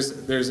 Like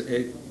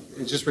it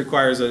just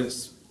requires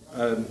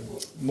a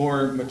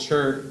more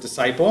mature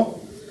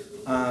disciple,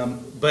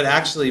 but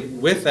actually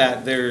with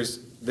that there's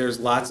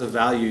lots of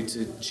value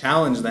to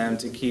challenge them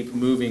to keep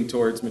moving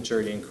towards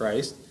maturity in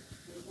Christ,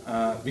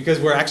 because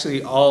we're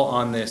actually all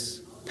on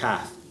this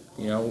path.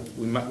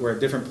 We're at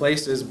different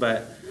places,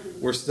 but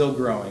we're still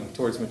growing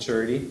towards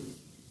maturity.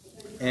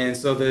 And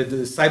so the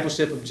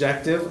discipleship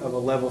objective of a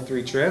level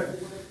 3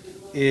 trip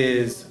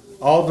is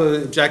all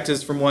the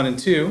objectives from 1 and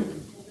 2,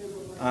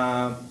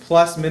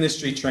 plus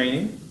ministry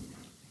training.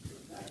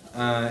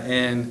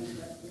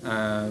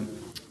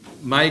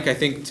 Mike, I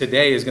think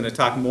today is going to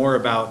talk more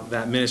about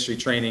that ministry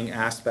training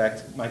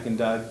aspect, Mike and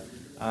Doug.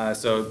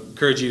 So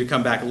encourage you to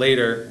come back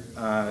later,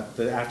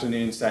 the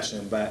afternoon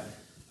session. But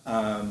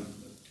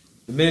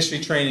the ministry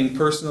training,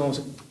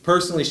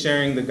 personally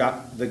sharing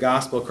the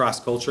gospel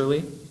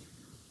cross-culturally,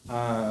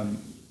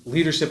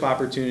 leadership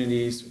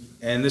opportunities,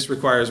 and this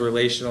requires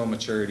relational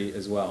maturity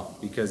as well,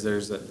 because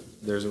there's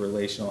a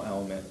relational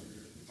element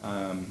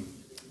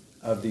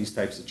of these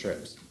types of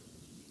trips.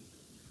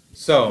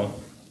 So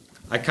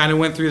I kind of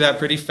went through that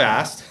pretty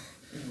fast,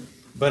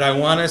 but I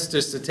want us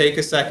just to take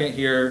a second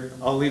here.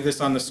 I'll leave this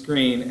on the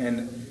screen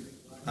and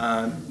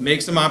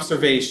make some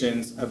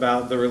observations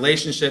about the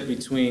relationship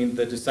between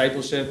the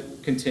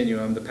discipleship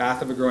continuum, the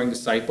path of a growing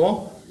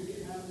disciple,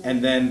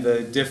 and then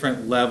the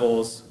different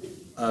levels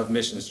of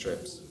mission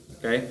trips.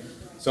 Okay?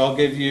 So I'll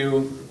give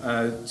you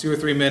 2 or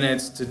 3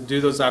 minutes to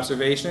do those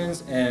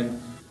observations, and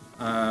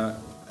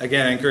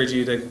again, I encourage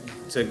you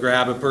to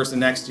grab a person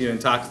next to you and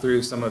talk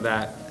through some of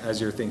that as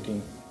you're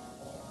thinking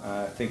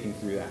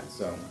through that.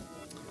 So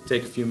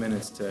take a few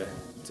minutes to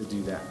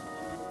do that.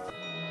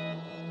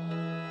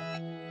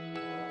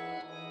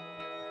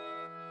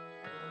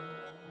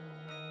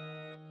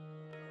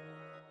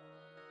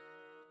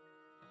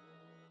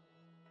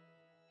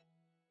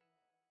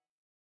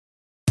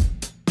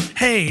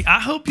 Hey, I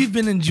hope you've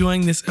been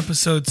enjoying this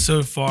episode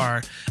so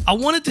far. I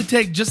wanted to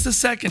take just a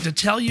second to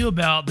tell you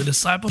about the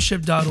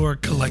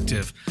discipleship.org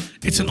collective.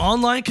 It's an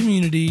online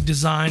community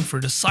designed for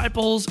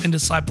disciples and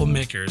disciple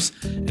makers.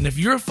 And if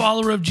you're a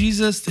follower of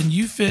Jesus, then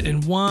you fit in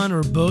one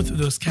or both of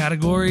those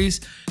categories.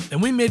 And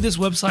we made this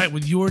website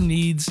with your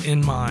needs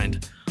in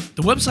mind.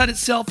 The website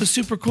itself is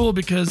super cool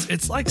because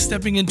it's like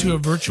stepping into a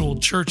virtual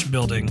church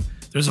building.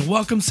 There's a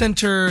welcome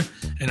center,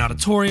 an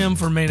auditorium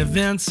for main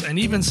events, and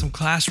even some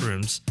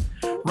classrooms.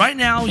 Right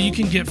now, you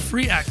can get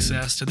free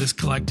access to this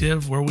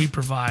collective where we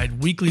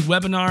provide weekly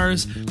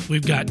webinars,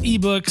 we've got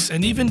ebooks,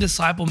 and even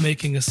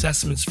disciple-making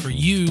assessments for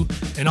you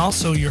and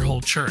also your whole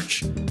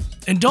church.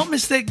 And don't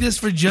mistake this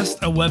for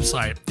just a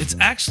website. It's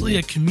actually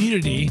a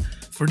community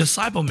for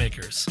disciple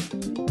makers.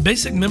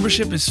 Basic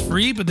membership is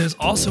free, but there's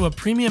also a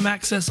premium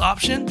access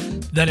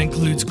option that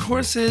includes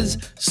courses,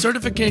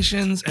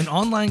 certifications, and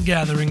online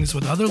gatherings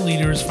with other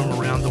leaders from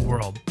around the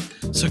world.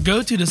 So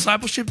go to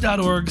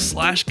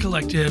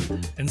discipleship.org/collective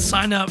and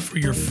sign up for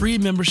your free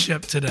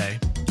membership today.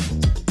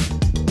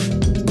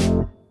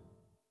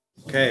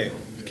 Okay,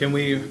 can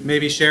we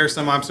maybe share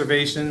some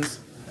observations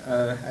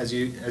as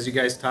you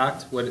guys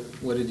talked? What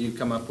did you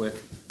come up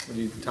with? What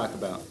did you talk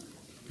about?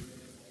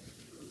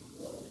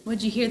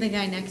 What'd you hear the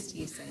guy next to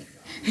you say?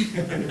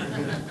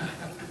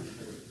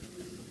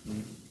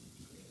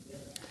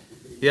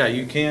 Yeah,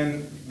 you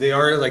can. They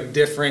are like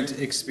different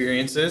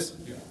experiences.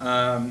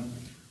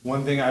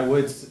 One thing I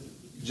would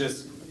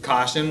just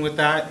caution with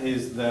that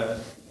is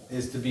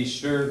to be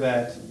sure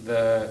that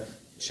the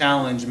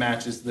challenge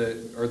matches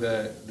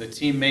the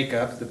team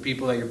makeup, the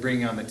people that you're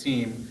bringing on the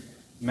team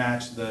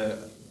match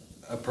the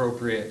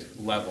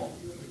appropriate level.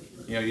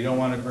 You know, you don't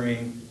want to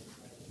bring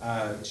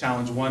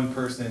challenge one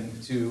person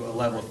to a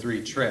level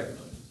 3 trip.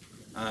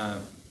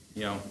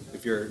 You know,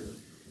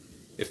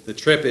 if the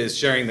trip is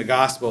sharing the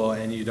gospel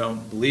and you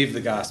don't believe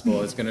the gospel,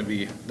 that's going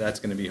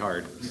to be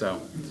hard.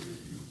 So,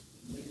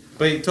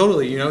 but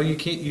totally, you know, you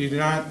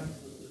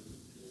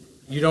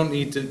don't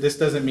need to. This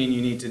doesn't mean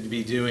you need to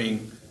be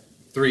doing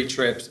 3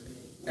 trips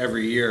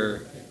every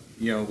year,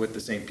 you know, with the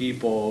same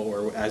people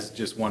or as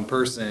just one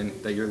person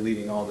that you're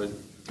leading all the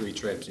 3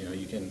 trips. You know,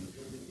 you can,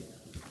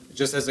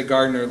 just as a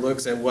gardener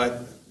looks at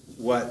what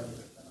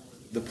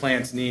the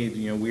plants need,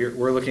 you know,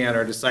 we're looking at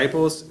our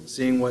disciples,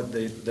 seeing what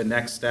the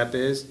next step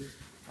is,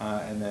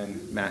 and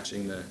then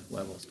matching the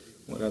levels.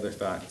 What other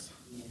thoughts?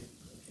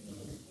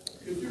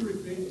 Could you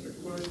repeat the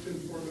question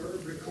for the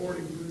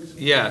recording, please?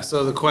 Yeah,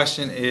 so the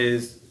question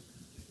is,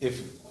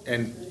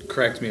 and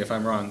correct me if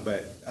I'm wrong,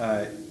 but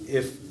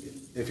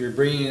if you're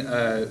bringing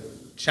a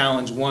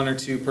challenge 1 or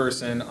 2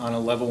 person on a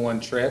level 1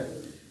 trip,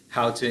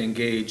 how to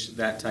engage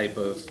that type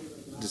of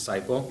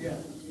disciple? Yeah.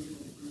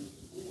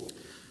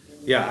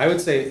 Yeah, I would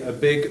say a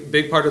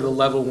big part of the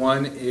level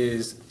 1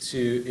 is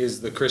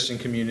the Christian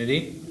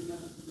community.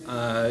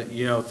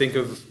 You know, think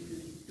of,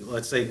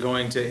 let's say,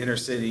 going to inner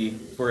city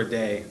for a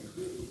day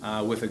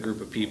with a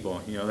group of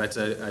people. You know, that's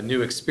a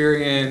new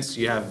experience.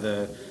 You have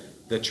the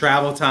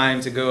travel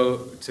time to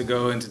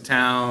go into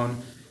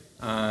town.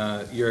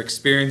 You're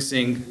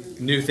experiencing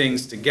new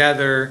things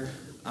together.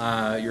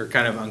 You're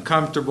kind of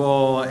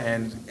uncomfortable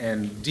and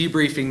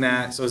debriefing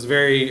that. So it's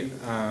very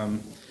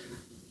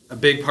a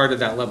big part of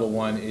that level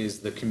 1 is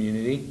the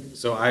community.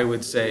 So I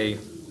would say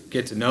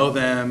get to know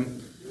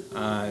them.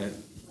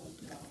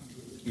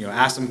 You know,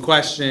 ask them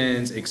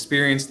questions,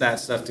 experience that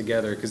stuff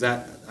together, because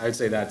I'd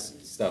say that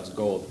stuff's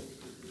gold.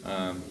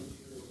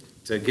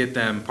 To get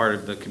them part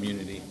of the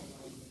community.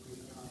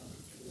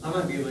 I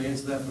might be able to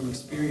answer that from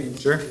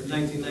experience. Sure. In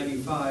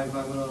 1995,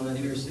 I went on an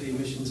inner city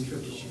missions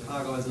trip to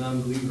Chicago as an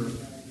unbeliever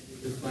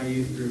with my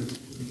youth group.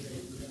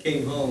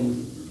 Came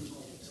home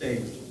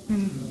saved.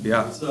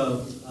 Yeah.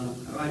 So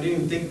I didn't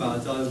even think about it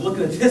until I was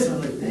looking at this. I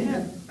was like,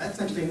 man, that's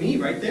actually me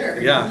right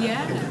there. Yeah.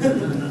 Yeah.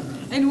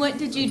 And what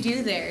did you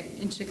do there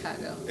in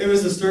Chicago? It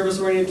was a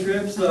service-oriented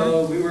trip,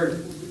 so we were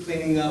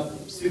cleaning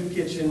up soup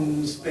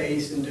kitchen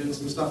space and doing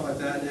some stuff like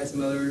that. And had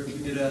some other, we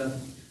did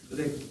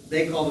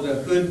they called it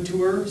a hood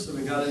tour. So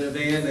we got in a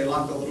van, they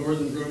locked all the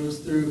doors and drove us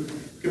through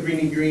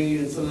Cabrini Green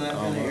and some of that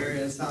kind of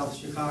area in South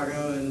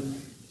Chicago, and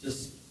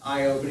just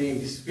eye-opening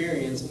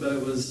experience. But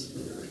it was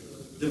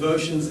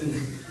devotions and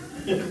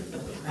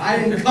I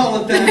didn't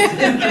call it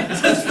that,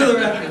 just for the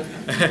record.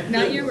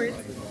 Not your words.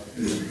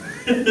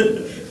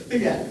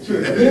 Yeah,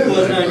 true. It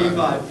was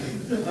 95.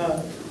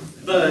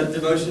 But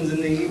devotions in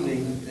the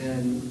evening,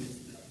 and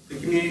the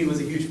community was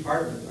a huge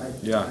part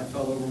of it. I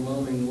felt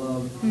overwhelming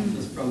love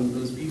just from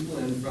those people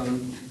and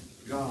from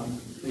God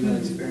in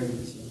that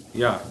experience.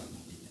 Yeah.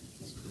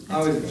 I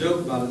always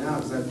joke about it now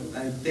because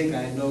I think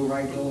I had no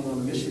right going on a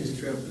missions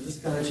trip, but this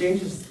kind of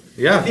changes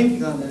my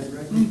thinking on that,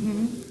 right?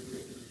 Mm-hmm.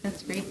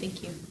 That's great,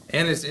 thank you.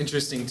 And it's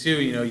interesting too,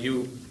 you know,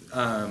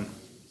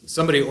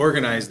 somebody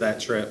organized that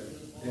trip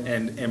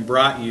and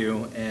brought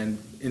you and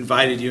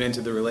invited you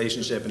into the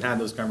relationship and had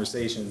those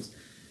conversations.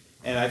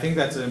 And I think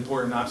that's an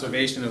important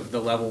observation of the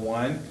level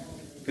 1,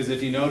 because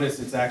if you notice,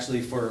 it's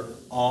actually for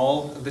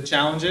all of the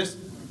challenges.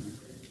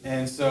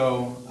 And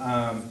so,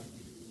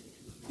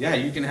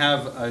 you can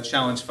have a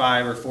challenge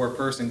 5 or 4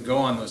 person go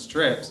on those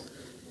trips.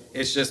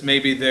 It's just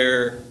maybe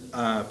their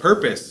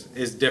purpose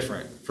is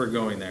different for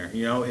going there.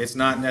 You know, it's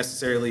not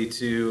necessarily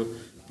to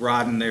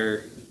broaden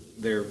their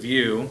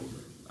view,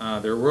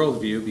 their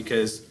worldview,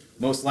 because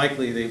most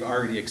likely they've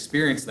already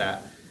experienced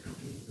that.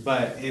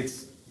 But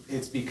it's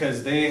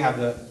because they have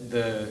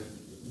the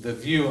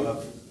view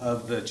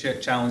of the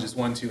challenges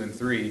 1, 2, and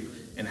 3,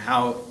 and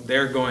how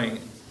they're going.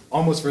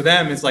 Almost for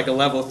them, it's like a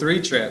level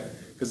 3 trip,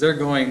 because they're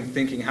going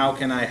thinking, how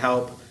can I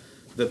help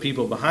the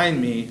people behind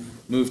me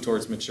move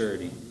towards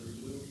maturity?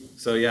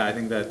 So yeah, I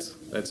think that's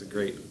a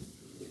great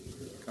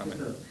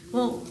comment.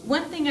 Well,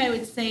 one thing I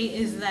would say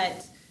is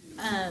that,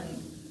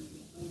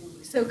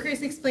 so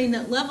Chris explained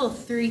that level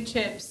 3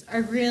 trips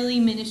are really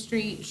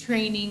ministry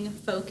training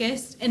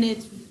focused, and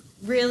it's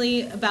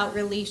really about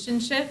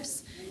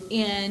relationships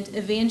and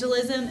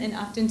evangelism, and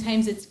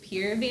oftentimes it's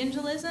peer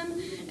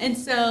evangelism. And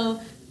so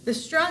the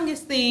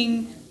strongest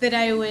thing that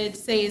I would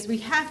say is we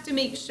have to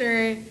make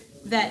sure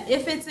that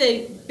if it's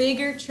a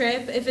bigger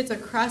trip, if it's a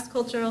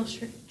cross-cultural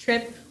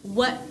trip,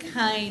 what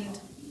kind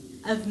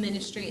of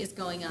ministry is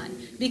going on.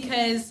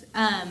 Because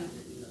I've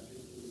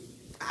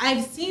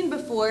seen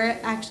before,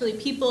 actually,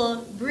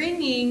 people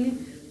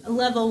bringing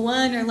level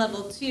 1 or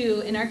level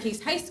 2, in our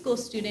case, high school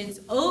students,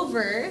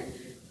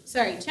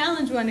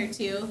 challenge 1 or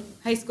 2,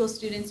 high school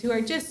students who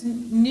are just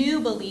new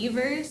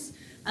believers,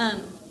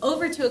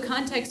 over to a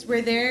context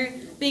where they're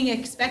being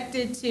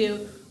expected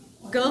to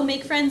go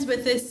make friends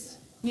with this,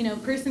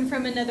 person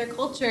from another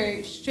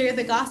culture, share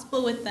the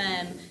gospel with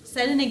them,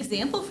 set an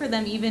example for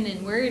them even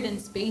in word and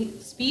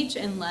speech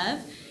and love.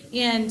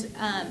 And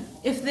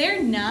if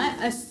they're not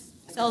a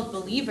solid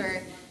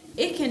believer,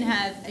 it can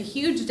have a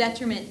huge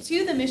detriment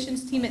to the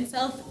missions team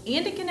itself,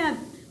 and it can have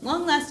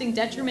long-lasting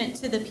detriment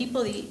to the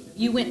people that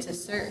you went to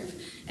serve.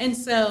 And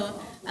so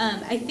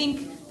I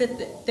think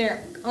that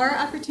there are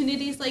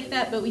opportunities like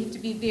that, but we have to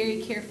be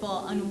very careful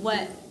on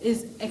what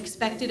is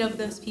expected of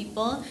those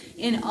people.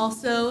 And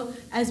also,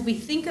 as we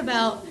think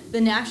about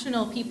the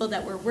national people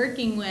that we're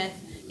working with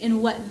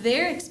and what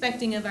they're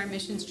expecting of our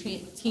missions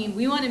team,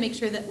 we want to make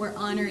sure that we're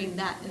honoring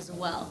that as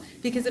well.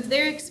 Because if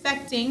they're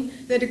expecting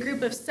that a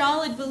group of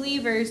solid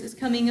believers is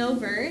coming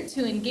over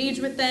to engage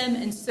with them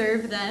and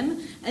serve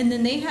them, and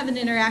then they have an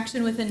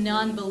interaction with a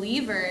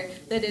non-believer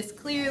that is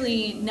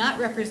clearly not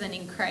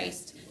representing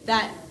Christ,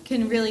 that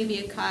can really be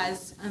a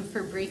cause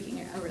for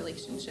breaking a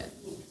relationship.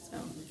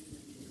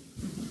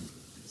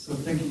 So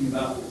thinking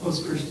about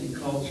post-Christian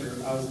culture,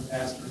 I was a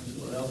pastor in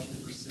Philadelphia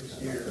for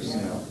 6 years.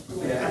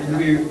 Yeah, and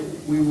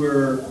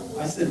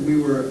I said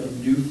we were a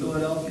new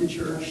Philadelphia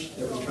church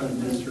that was trying to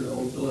minister to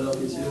old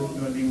Philadelphia too. You know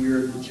what I mean? We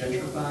were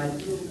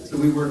gentrified. So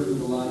we worked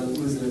with a lot of, it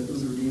was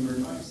a Redeemer,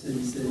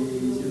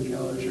 City,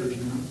 Keller Church,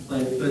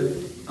 but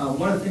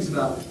one of the things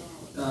about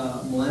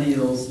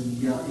millennials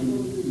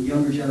and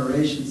younger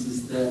generations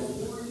is that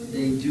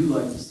they do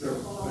like to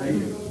serve, right?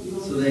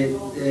 So they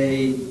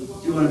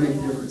do want to make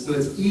a difference. So it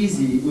was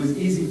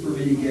easy for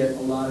me to get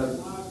a lot of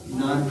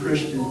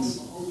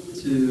non-Christians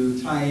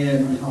to tie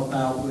in and help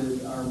out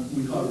with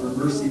we call it our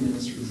mercy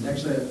ministries.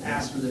 Actually, I had a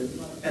pastor that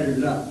headed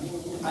it up.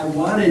 I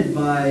wanted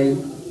my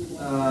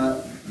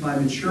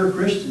mature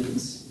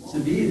Christians to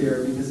be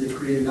there because it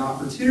created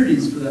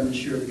opportunities for them to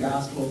share the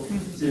gospel.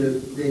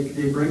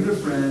 They bring their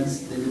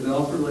friends, they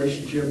develop a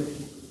relationship.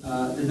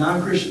 The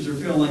non-Christians are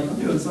feeling like, I'm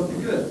doing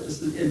something good.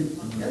 And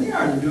they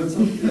are, they're doing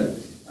something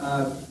good.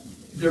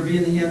 They're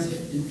being the hands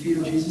and feet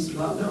of Jesus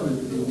without knowing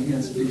they're being the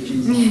hands and feet of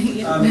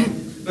Jesus.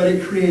 But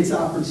it creates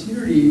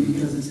opportunity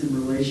because it's in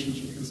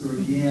relationship, it's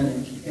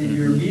organic, and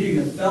you're meeting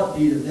a felt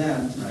need of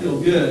them to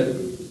feel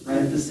good, right?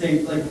 At the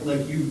same,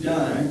 like you've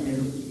done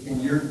in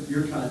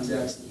your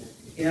context.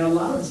 And a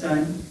lot of the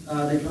time,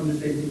 they come to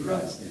faith in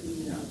Christ.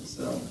 Yeah.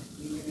 So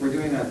we're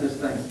doing that this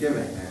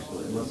Thanksgiving,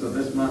 actually. So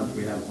this month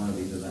we have one of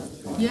these events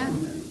going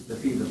on to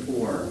feed the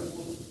poor,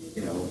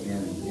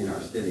 in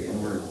our city,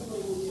 and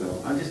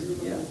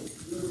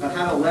but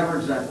how to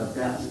leverage that the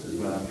best is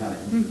what I'm kind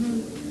of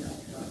interested in.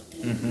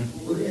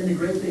 Well, and the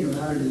great thing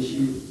about it is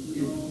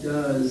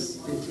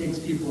it takes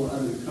people out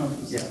of their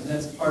comfort zone. Yeah.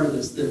 That's part of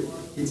this, that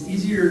it's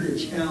easier to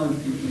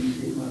challenge people when you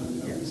take them out of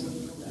their comfort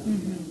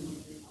zone.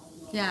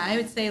 Yeah, I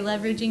would say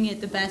leveraging it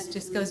the best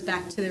just goes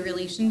back to the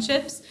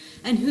relationships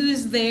and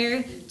who's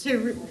there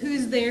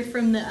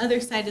from the other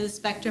side of the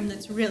spectrum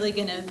that's really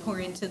going to pour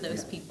into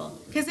those people.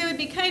 Because it would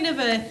be kind of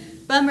a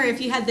bummer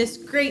if you had this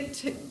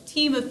great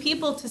team of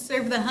people to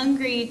serve the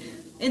hungry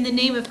in the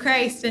name of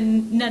Christ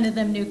and none of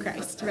them knew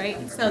Christ,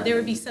 right? So there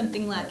would be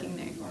something lacking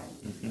there.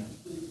 Mm-hmm.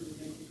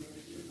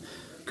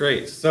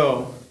 Great.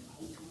 So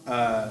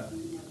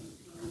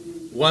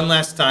one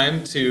last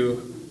time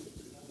to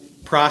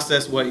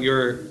process what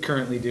you're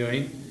currently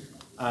doing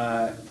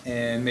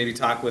and maybe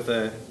talk with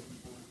a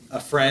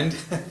friend.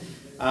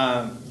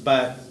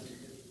 But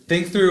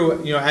think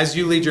through, as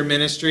you lead your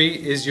ministry,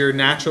 is your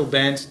natural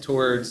bent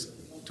towards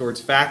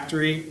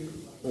factory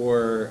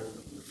or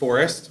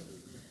forest?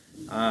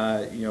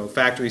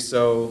 Factory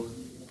so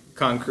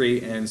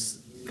concrete and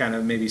kind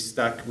of maybe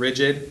stuck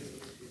rigid,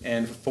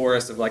 and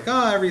forest of like,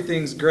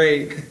 everything's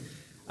great.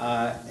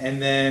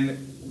 And then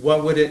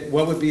what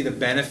would be the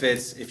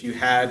benefits if you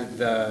had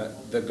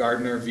the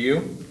gardener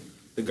view,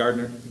 the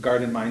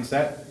garden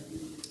mindset?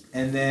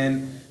 And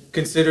then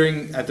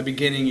considering at the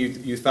beginning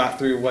you thought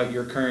through what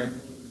your current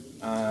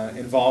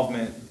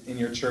involvement in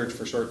your church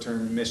for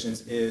short-term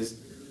missions is.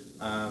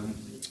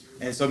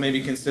 And so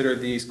maybe consider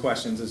these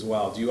questions as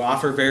well. Do you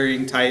offer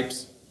varying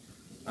types?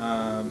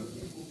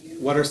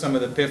 What are some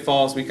of the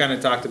pitfalls? We kind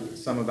of talked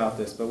some about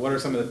this, but what are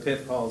some of the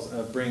pitfalls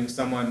of bringing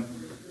someone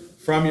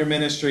from your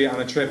ministry on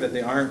a trip that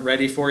they aren't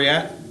ready for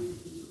yet?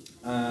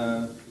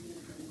 And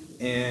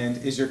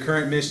is your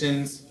current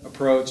missions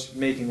approach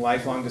making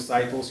lifelong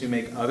disciples who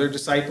make other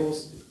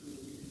disciples?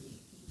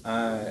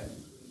 And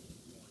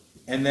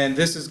then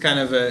this is kind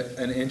of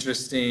an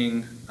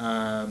interesting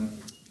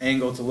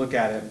angle to look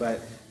at it,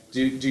 but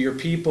do your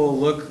people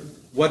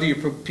what do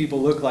your people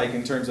look like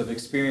in terms of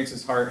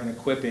experiences, heart, and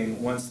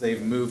equipping once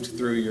they've moved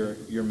through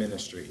your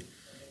ministry?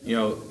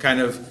 Kind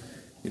of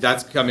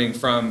that's coming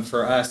from,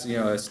 for us,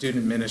 a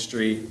student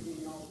ministry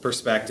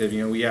perspective.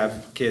 We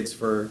have kids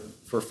for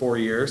 4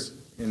 years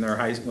when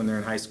they're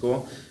in high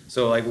school.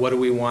 So what do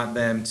we want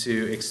them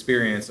to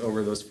experience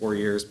over those 4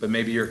 years? But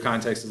maybe your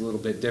context is a little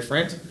bit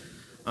different.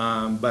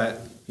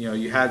 But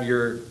you have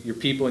your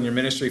people in your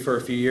ministry for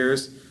a few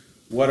years.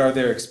 what are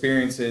their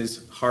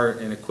experiences, heart,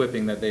 and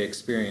equipping that they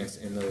experience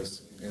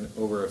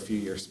over a few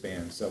year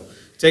span. So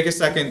take a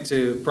second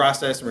to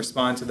process and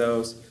respond to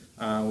those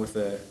with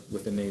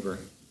a neighbor.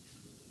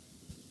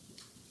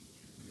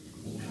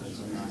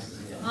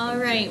 All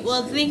right.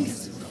 Well,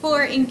 thanks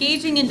for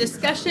engaging in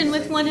discussion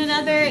with one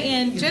another.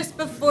 And just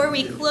before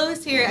we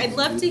close here, I'd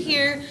love to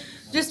hear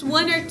just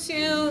one or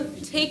two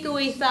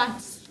takeaway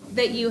thoughts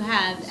that you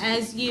have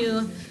as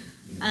you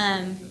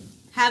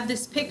have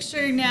this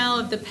picture now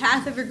of the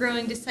path of a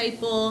growing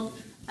disciple,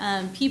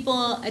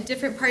 people at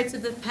different parts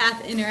of the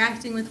path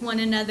interacting with one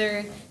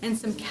another, and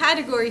some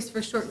categories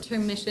for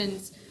short-term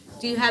missions.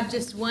 Do you have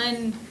just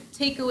one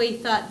takeaway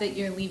thought that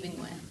you're leaving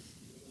with?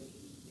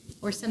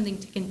 Or something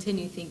to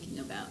continue thinking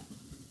about?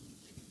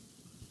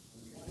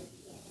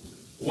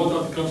 One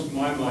thought that comes to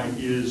my mind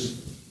is,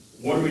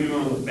 what are we doing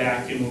on the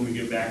back end when we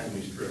get back from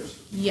these trips?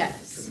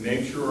 Yes. To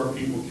make sure our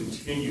people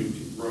continue to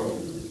grow.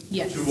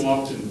 Yes. Too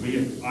often,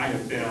 I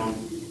have found,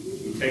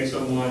 we take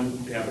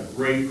someone, they have a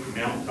great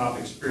mountaintop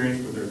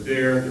experience where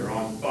they're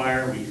on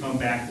fire, we come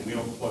back and we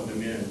don't plug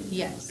them in.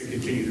 Yes. To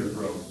continue their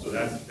growth. So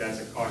that's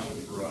a caution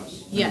for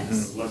us.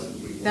 Yes. The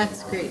lessons we learn.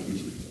 That's great.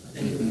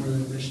 Make it more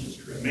than a mission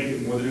trip. Make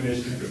it more than a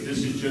mission trip.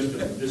 This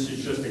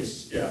is just a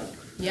step.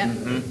 Yep. I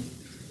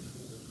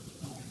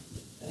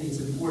think it's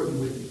important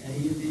with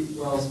any of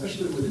the, well,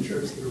 especially with the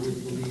trips that are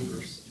with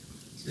believers,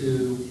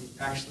 to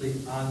actually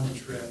on the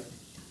trip,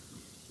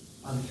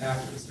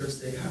 unpack it and start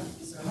saying,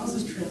 so how's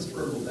this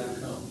transferable back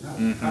home?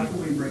 How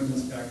can we bring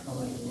this back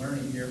home and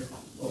learning here,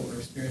 what we're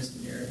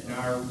experiencing here in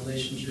our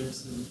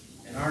relationships and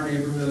in our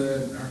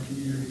neighborhood and our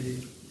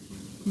community?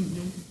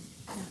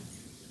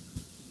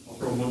 I'll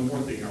throw one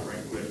more thing out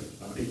right quick.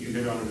 I think you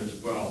hit on it as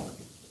well,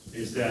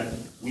 is that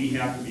we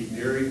have to be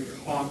very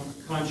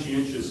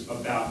conscientious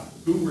about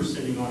who we're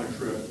sending on a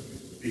trip,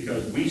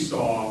 because we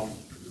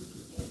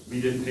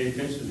didn't pay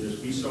attention to this,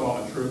 we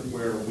saw a trip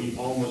where we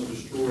almost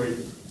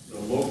destroyed the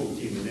local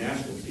team, the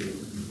national team,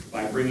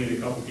 by bringing a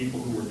couple people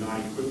who were not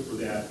equipped for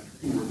that,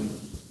 who were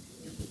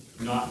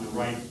not in the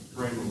right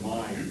frame of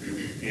mind,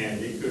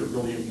 and it could have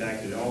really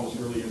impacted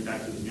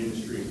the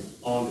ministry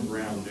on the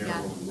ground there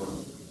where we were.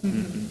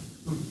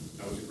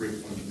 That was a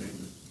great point to make.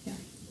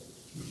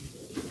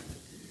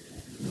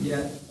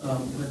 Yet,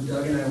 when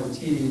Doug and I were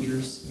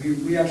teenagers,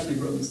 we actually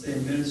wrote in the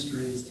same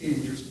ministry as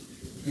teenagers,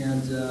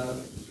 and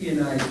he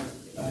and I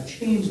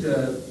changed,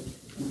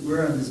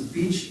 we're on this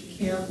beach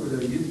camp with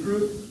a youth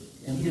group,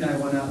 and he and I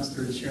went out and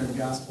started sharing the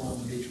gospel on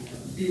the beach with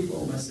different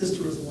people. My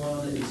sister was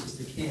along, it was just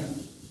a camp.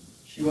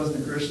 She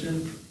wasn't a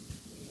Christian.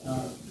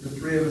 The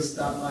three of us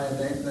stopped by a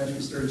bank bench,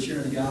 we started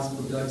sharing the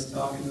gospel. Doug's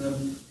talking to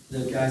them.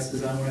 The guy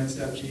says, I want to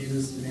accept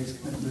Jesus, he makes a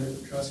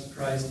commitment to trust in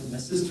Christ. And my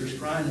sister's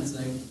crying and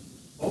saying,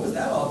 what was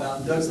that all about?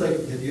 And Doug's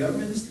like, have you ever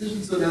made this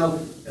decision? So now,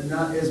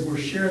 as we're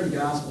sharing the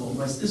gospel,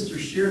 my sister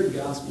shared the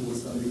gospel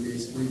with somebody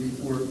basically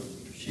before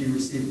she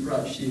received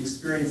Christ. She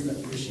experienced that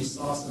because she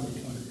saw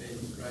somebody come to faith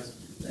in Christ.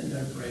 Then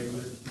I prayed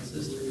with my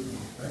sister,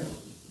 right?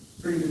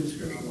 Pretty good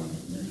description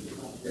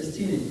as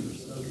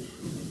teenagers.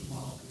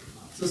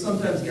 So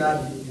sometimes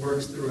God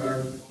works through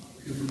our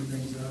goofing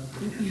things up.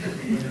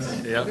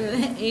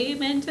 Yeah.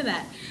 Amen to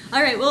that.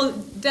 All right, well,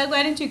 Doug,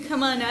 why don't you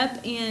come on up,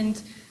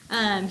 and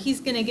he's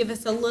going to give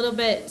us a little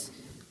bit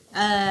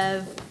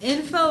of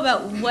info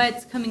about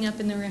what's coming up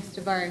in the rest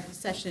of our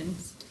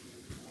sessions.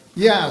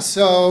 Yeah,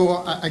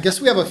 so I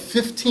guess we have a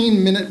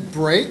 15-minute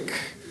break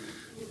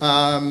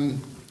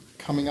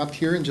coming up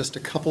here in just a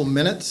couple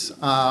minutes.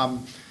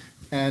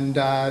 And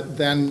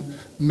then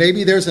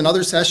maybe there's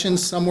another session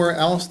somewhere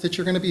else that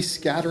you're going to be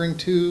scattering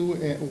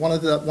to, one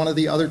of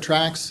the other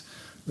tracks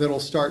that'll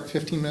start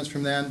 15 minutes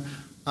from then.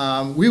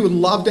 We would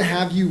love to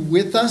have you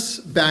with us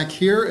back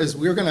here as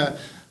we're going to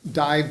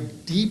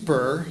dive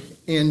deeper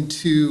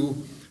into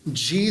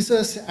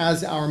Jesus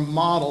as our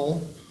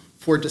model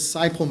for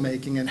disciple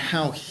making and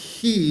how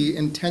he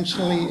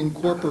intentionally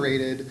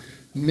incorporated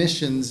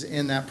missions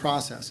in that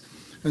process.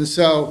 And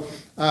so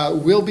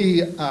we'll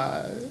be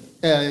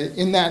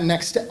in that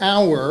next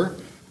hour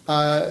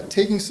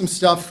taking some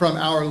stuff from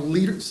our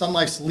Sun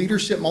Life's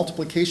leadership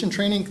multiplication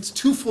training. It's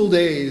 2 full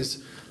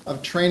days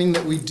of training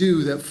that we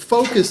do that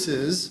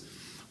focuses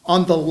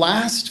on the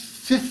last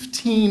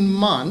 15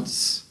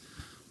 months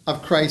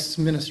of Christ's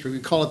ministry. We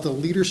call it the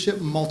leadership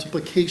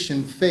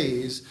multiplication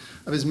phase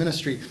of his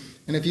ministry.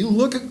 And if you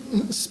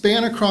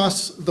span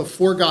across the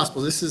 4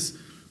 Gospels, this is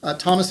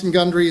Thomas and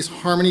Gundry's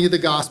Harmony of the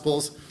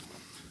Gospels.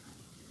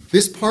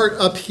 This part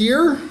up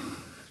here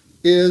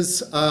is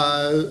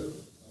the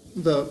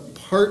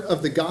part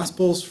of the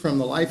Gospels from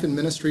the life and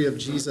ministry of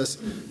Jesus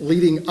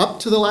leading up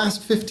to the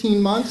last 15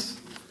 months.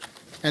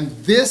 And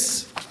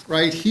this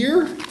right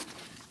here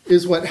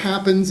is what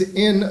happens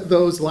in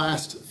those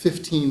last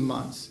 15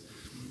 months.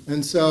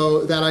 And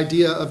so that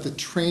idea of the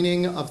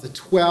training of the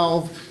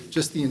 12,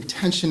 just the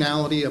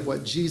intentionality of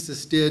what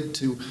Jesus did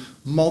to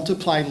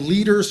multiply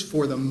leaders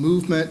for the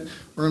movement,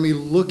 we're going to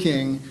be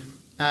looking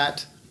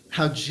at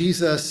how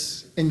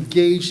Jesus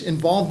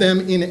involved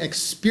them in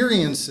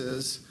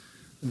experiences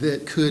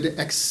that could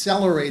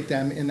accelerate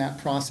them in that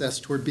process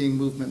toward being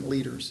movement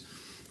leaders.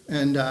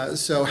 And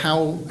so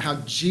how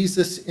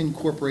Jesus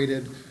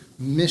incorporated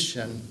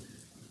mission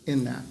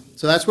in that.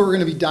 So that's what we're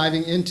going to be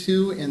diving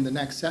into in the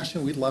next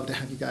session. We'd love to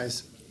have you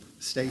guys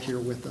stay here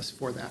with us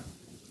for that.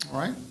 All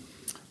right?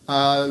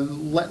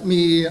 Let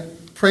me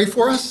pray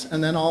for us,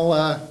 and then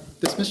I'll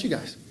dismiss you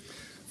guys.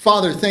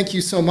 Father, thank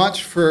you so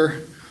much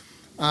for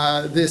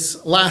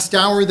this last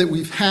hour that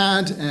we've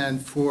had,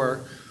 and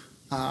for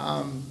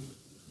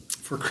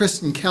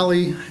Chris and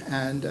Kelly,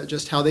 and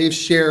just how they've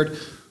shared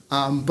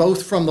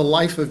both from the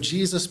life of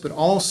Jesus, but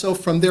also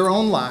from their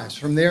own lives,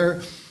 from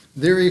their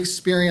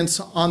experience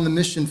on the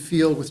mission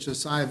field with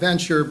Josiah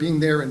Venture, being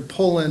there in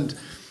Poland,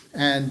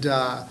 and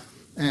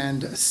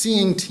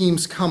seeing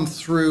teams come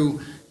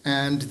through,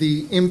 and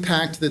the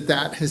impact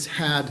that has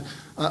had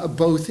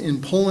both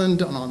in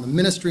Poland and on the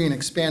ministry and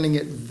expanding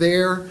it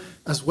there,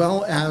 as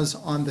well as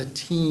on the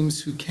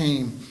teams who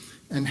came,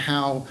 and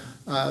how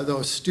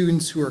those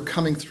students who are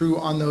coming through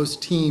on those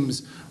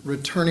teams,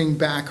 returning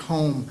back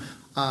home,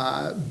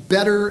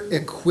 better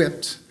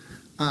equipped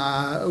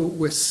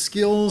with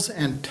skills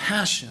and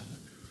passion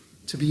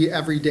to be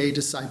everyday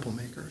disciple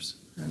makers.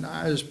 And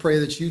I just pray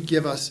that you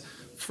give us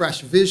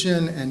fresh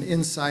vision and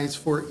insights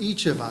for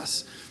each of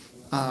us,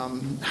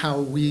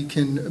 how we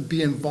can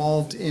be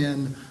involved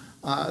in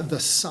the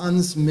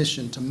Son's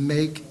mission to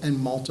make and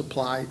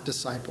multiply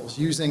disciples,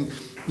 using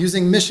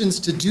missions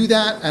to do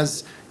that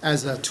as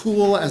a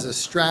tool, as a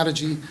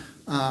strategy,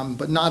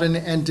 but not an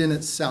end in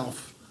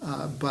itself,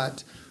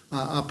 but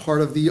a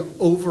part of the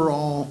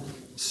overall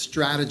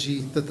strategy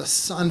that the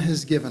Son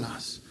has given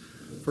us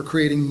for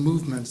creating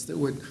movements that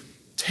would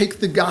take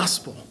the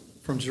gospel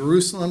from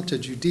Jerusalem to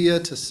Judea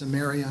to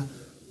Samaria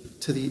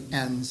to the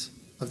ends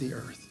of the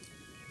earth.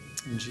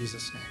 In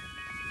Jesus' name,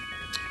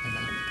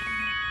 amen.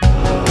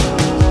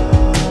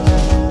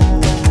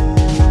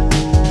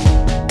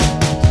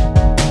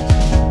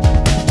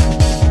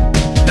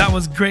 That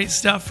was great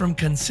stuff from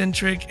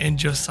Concentric and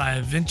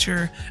Josiah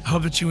Venture. I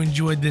hope that you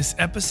enjoyed this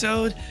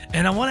episode.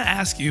 And I want to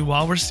ask you,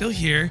 while we're still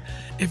here,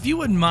 if you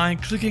wouldn't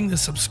mind clicking the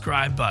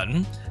subscribe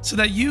button so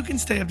that you can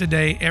stay up to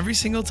date every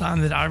single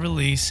time that I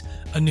release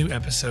a new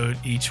episode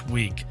each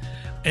week.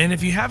 And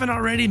if you haven't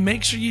already,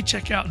 make sure you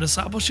check out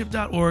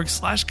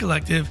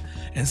discipleship.org/collective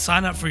and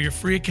sign up for your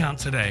free account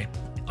today.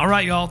 All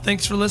right, y'all.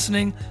 Thanks for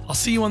listening. I'll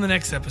see you on the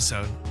next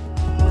episode.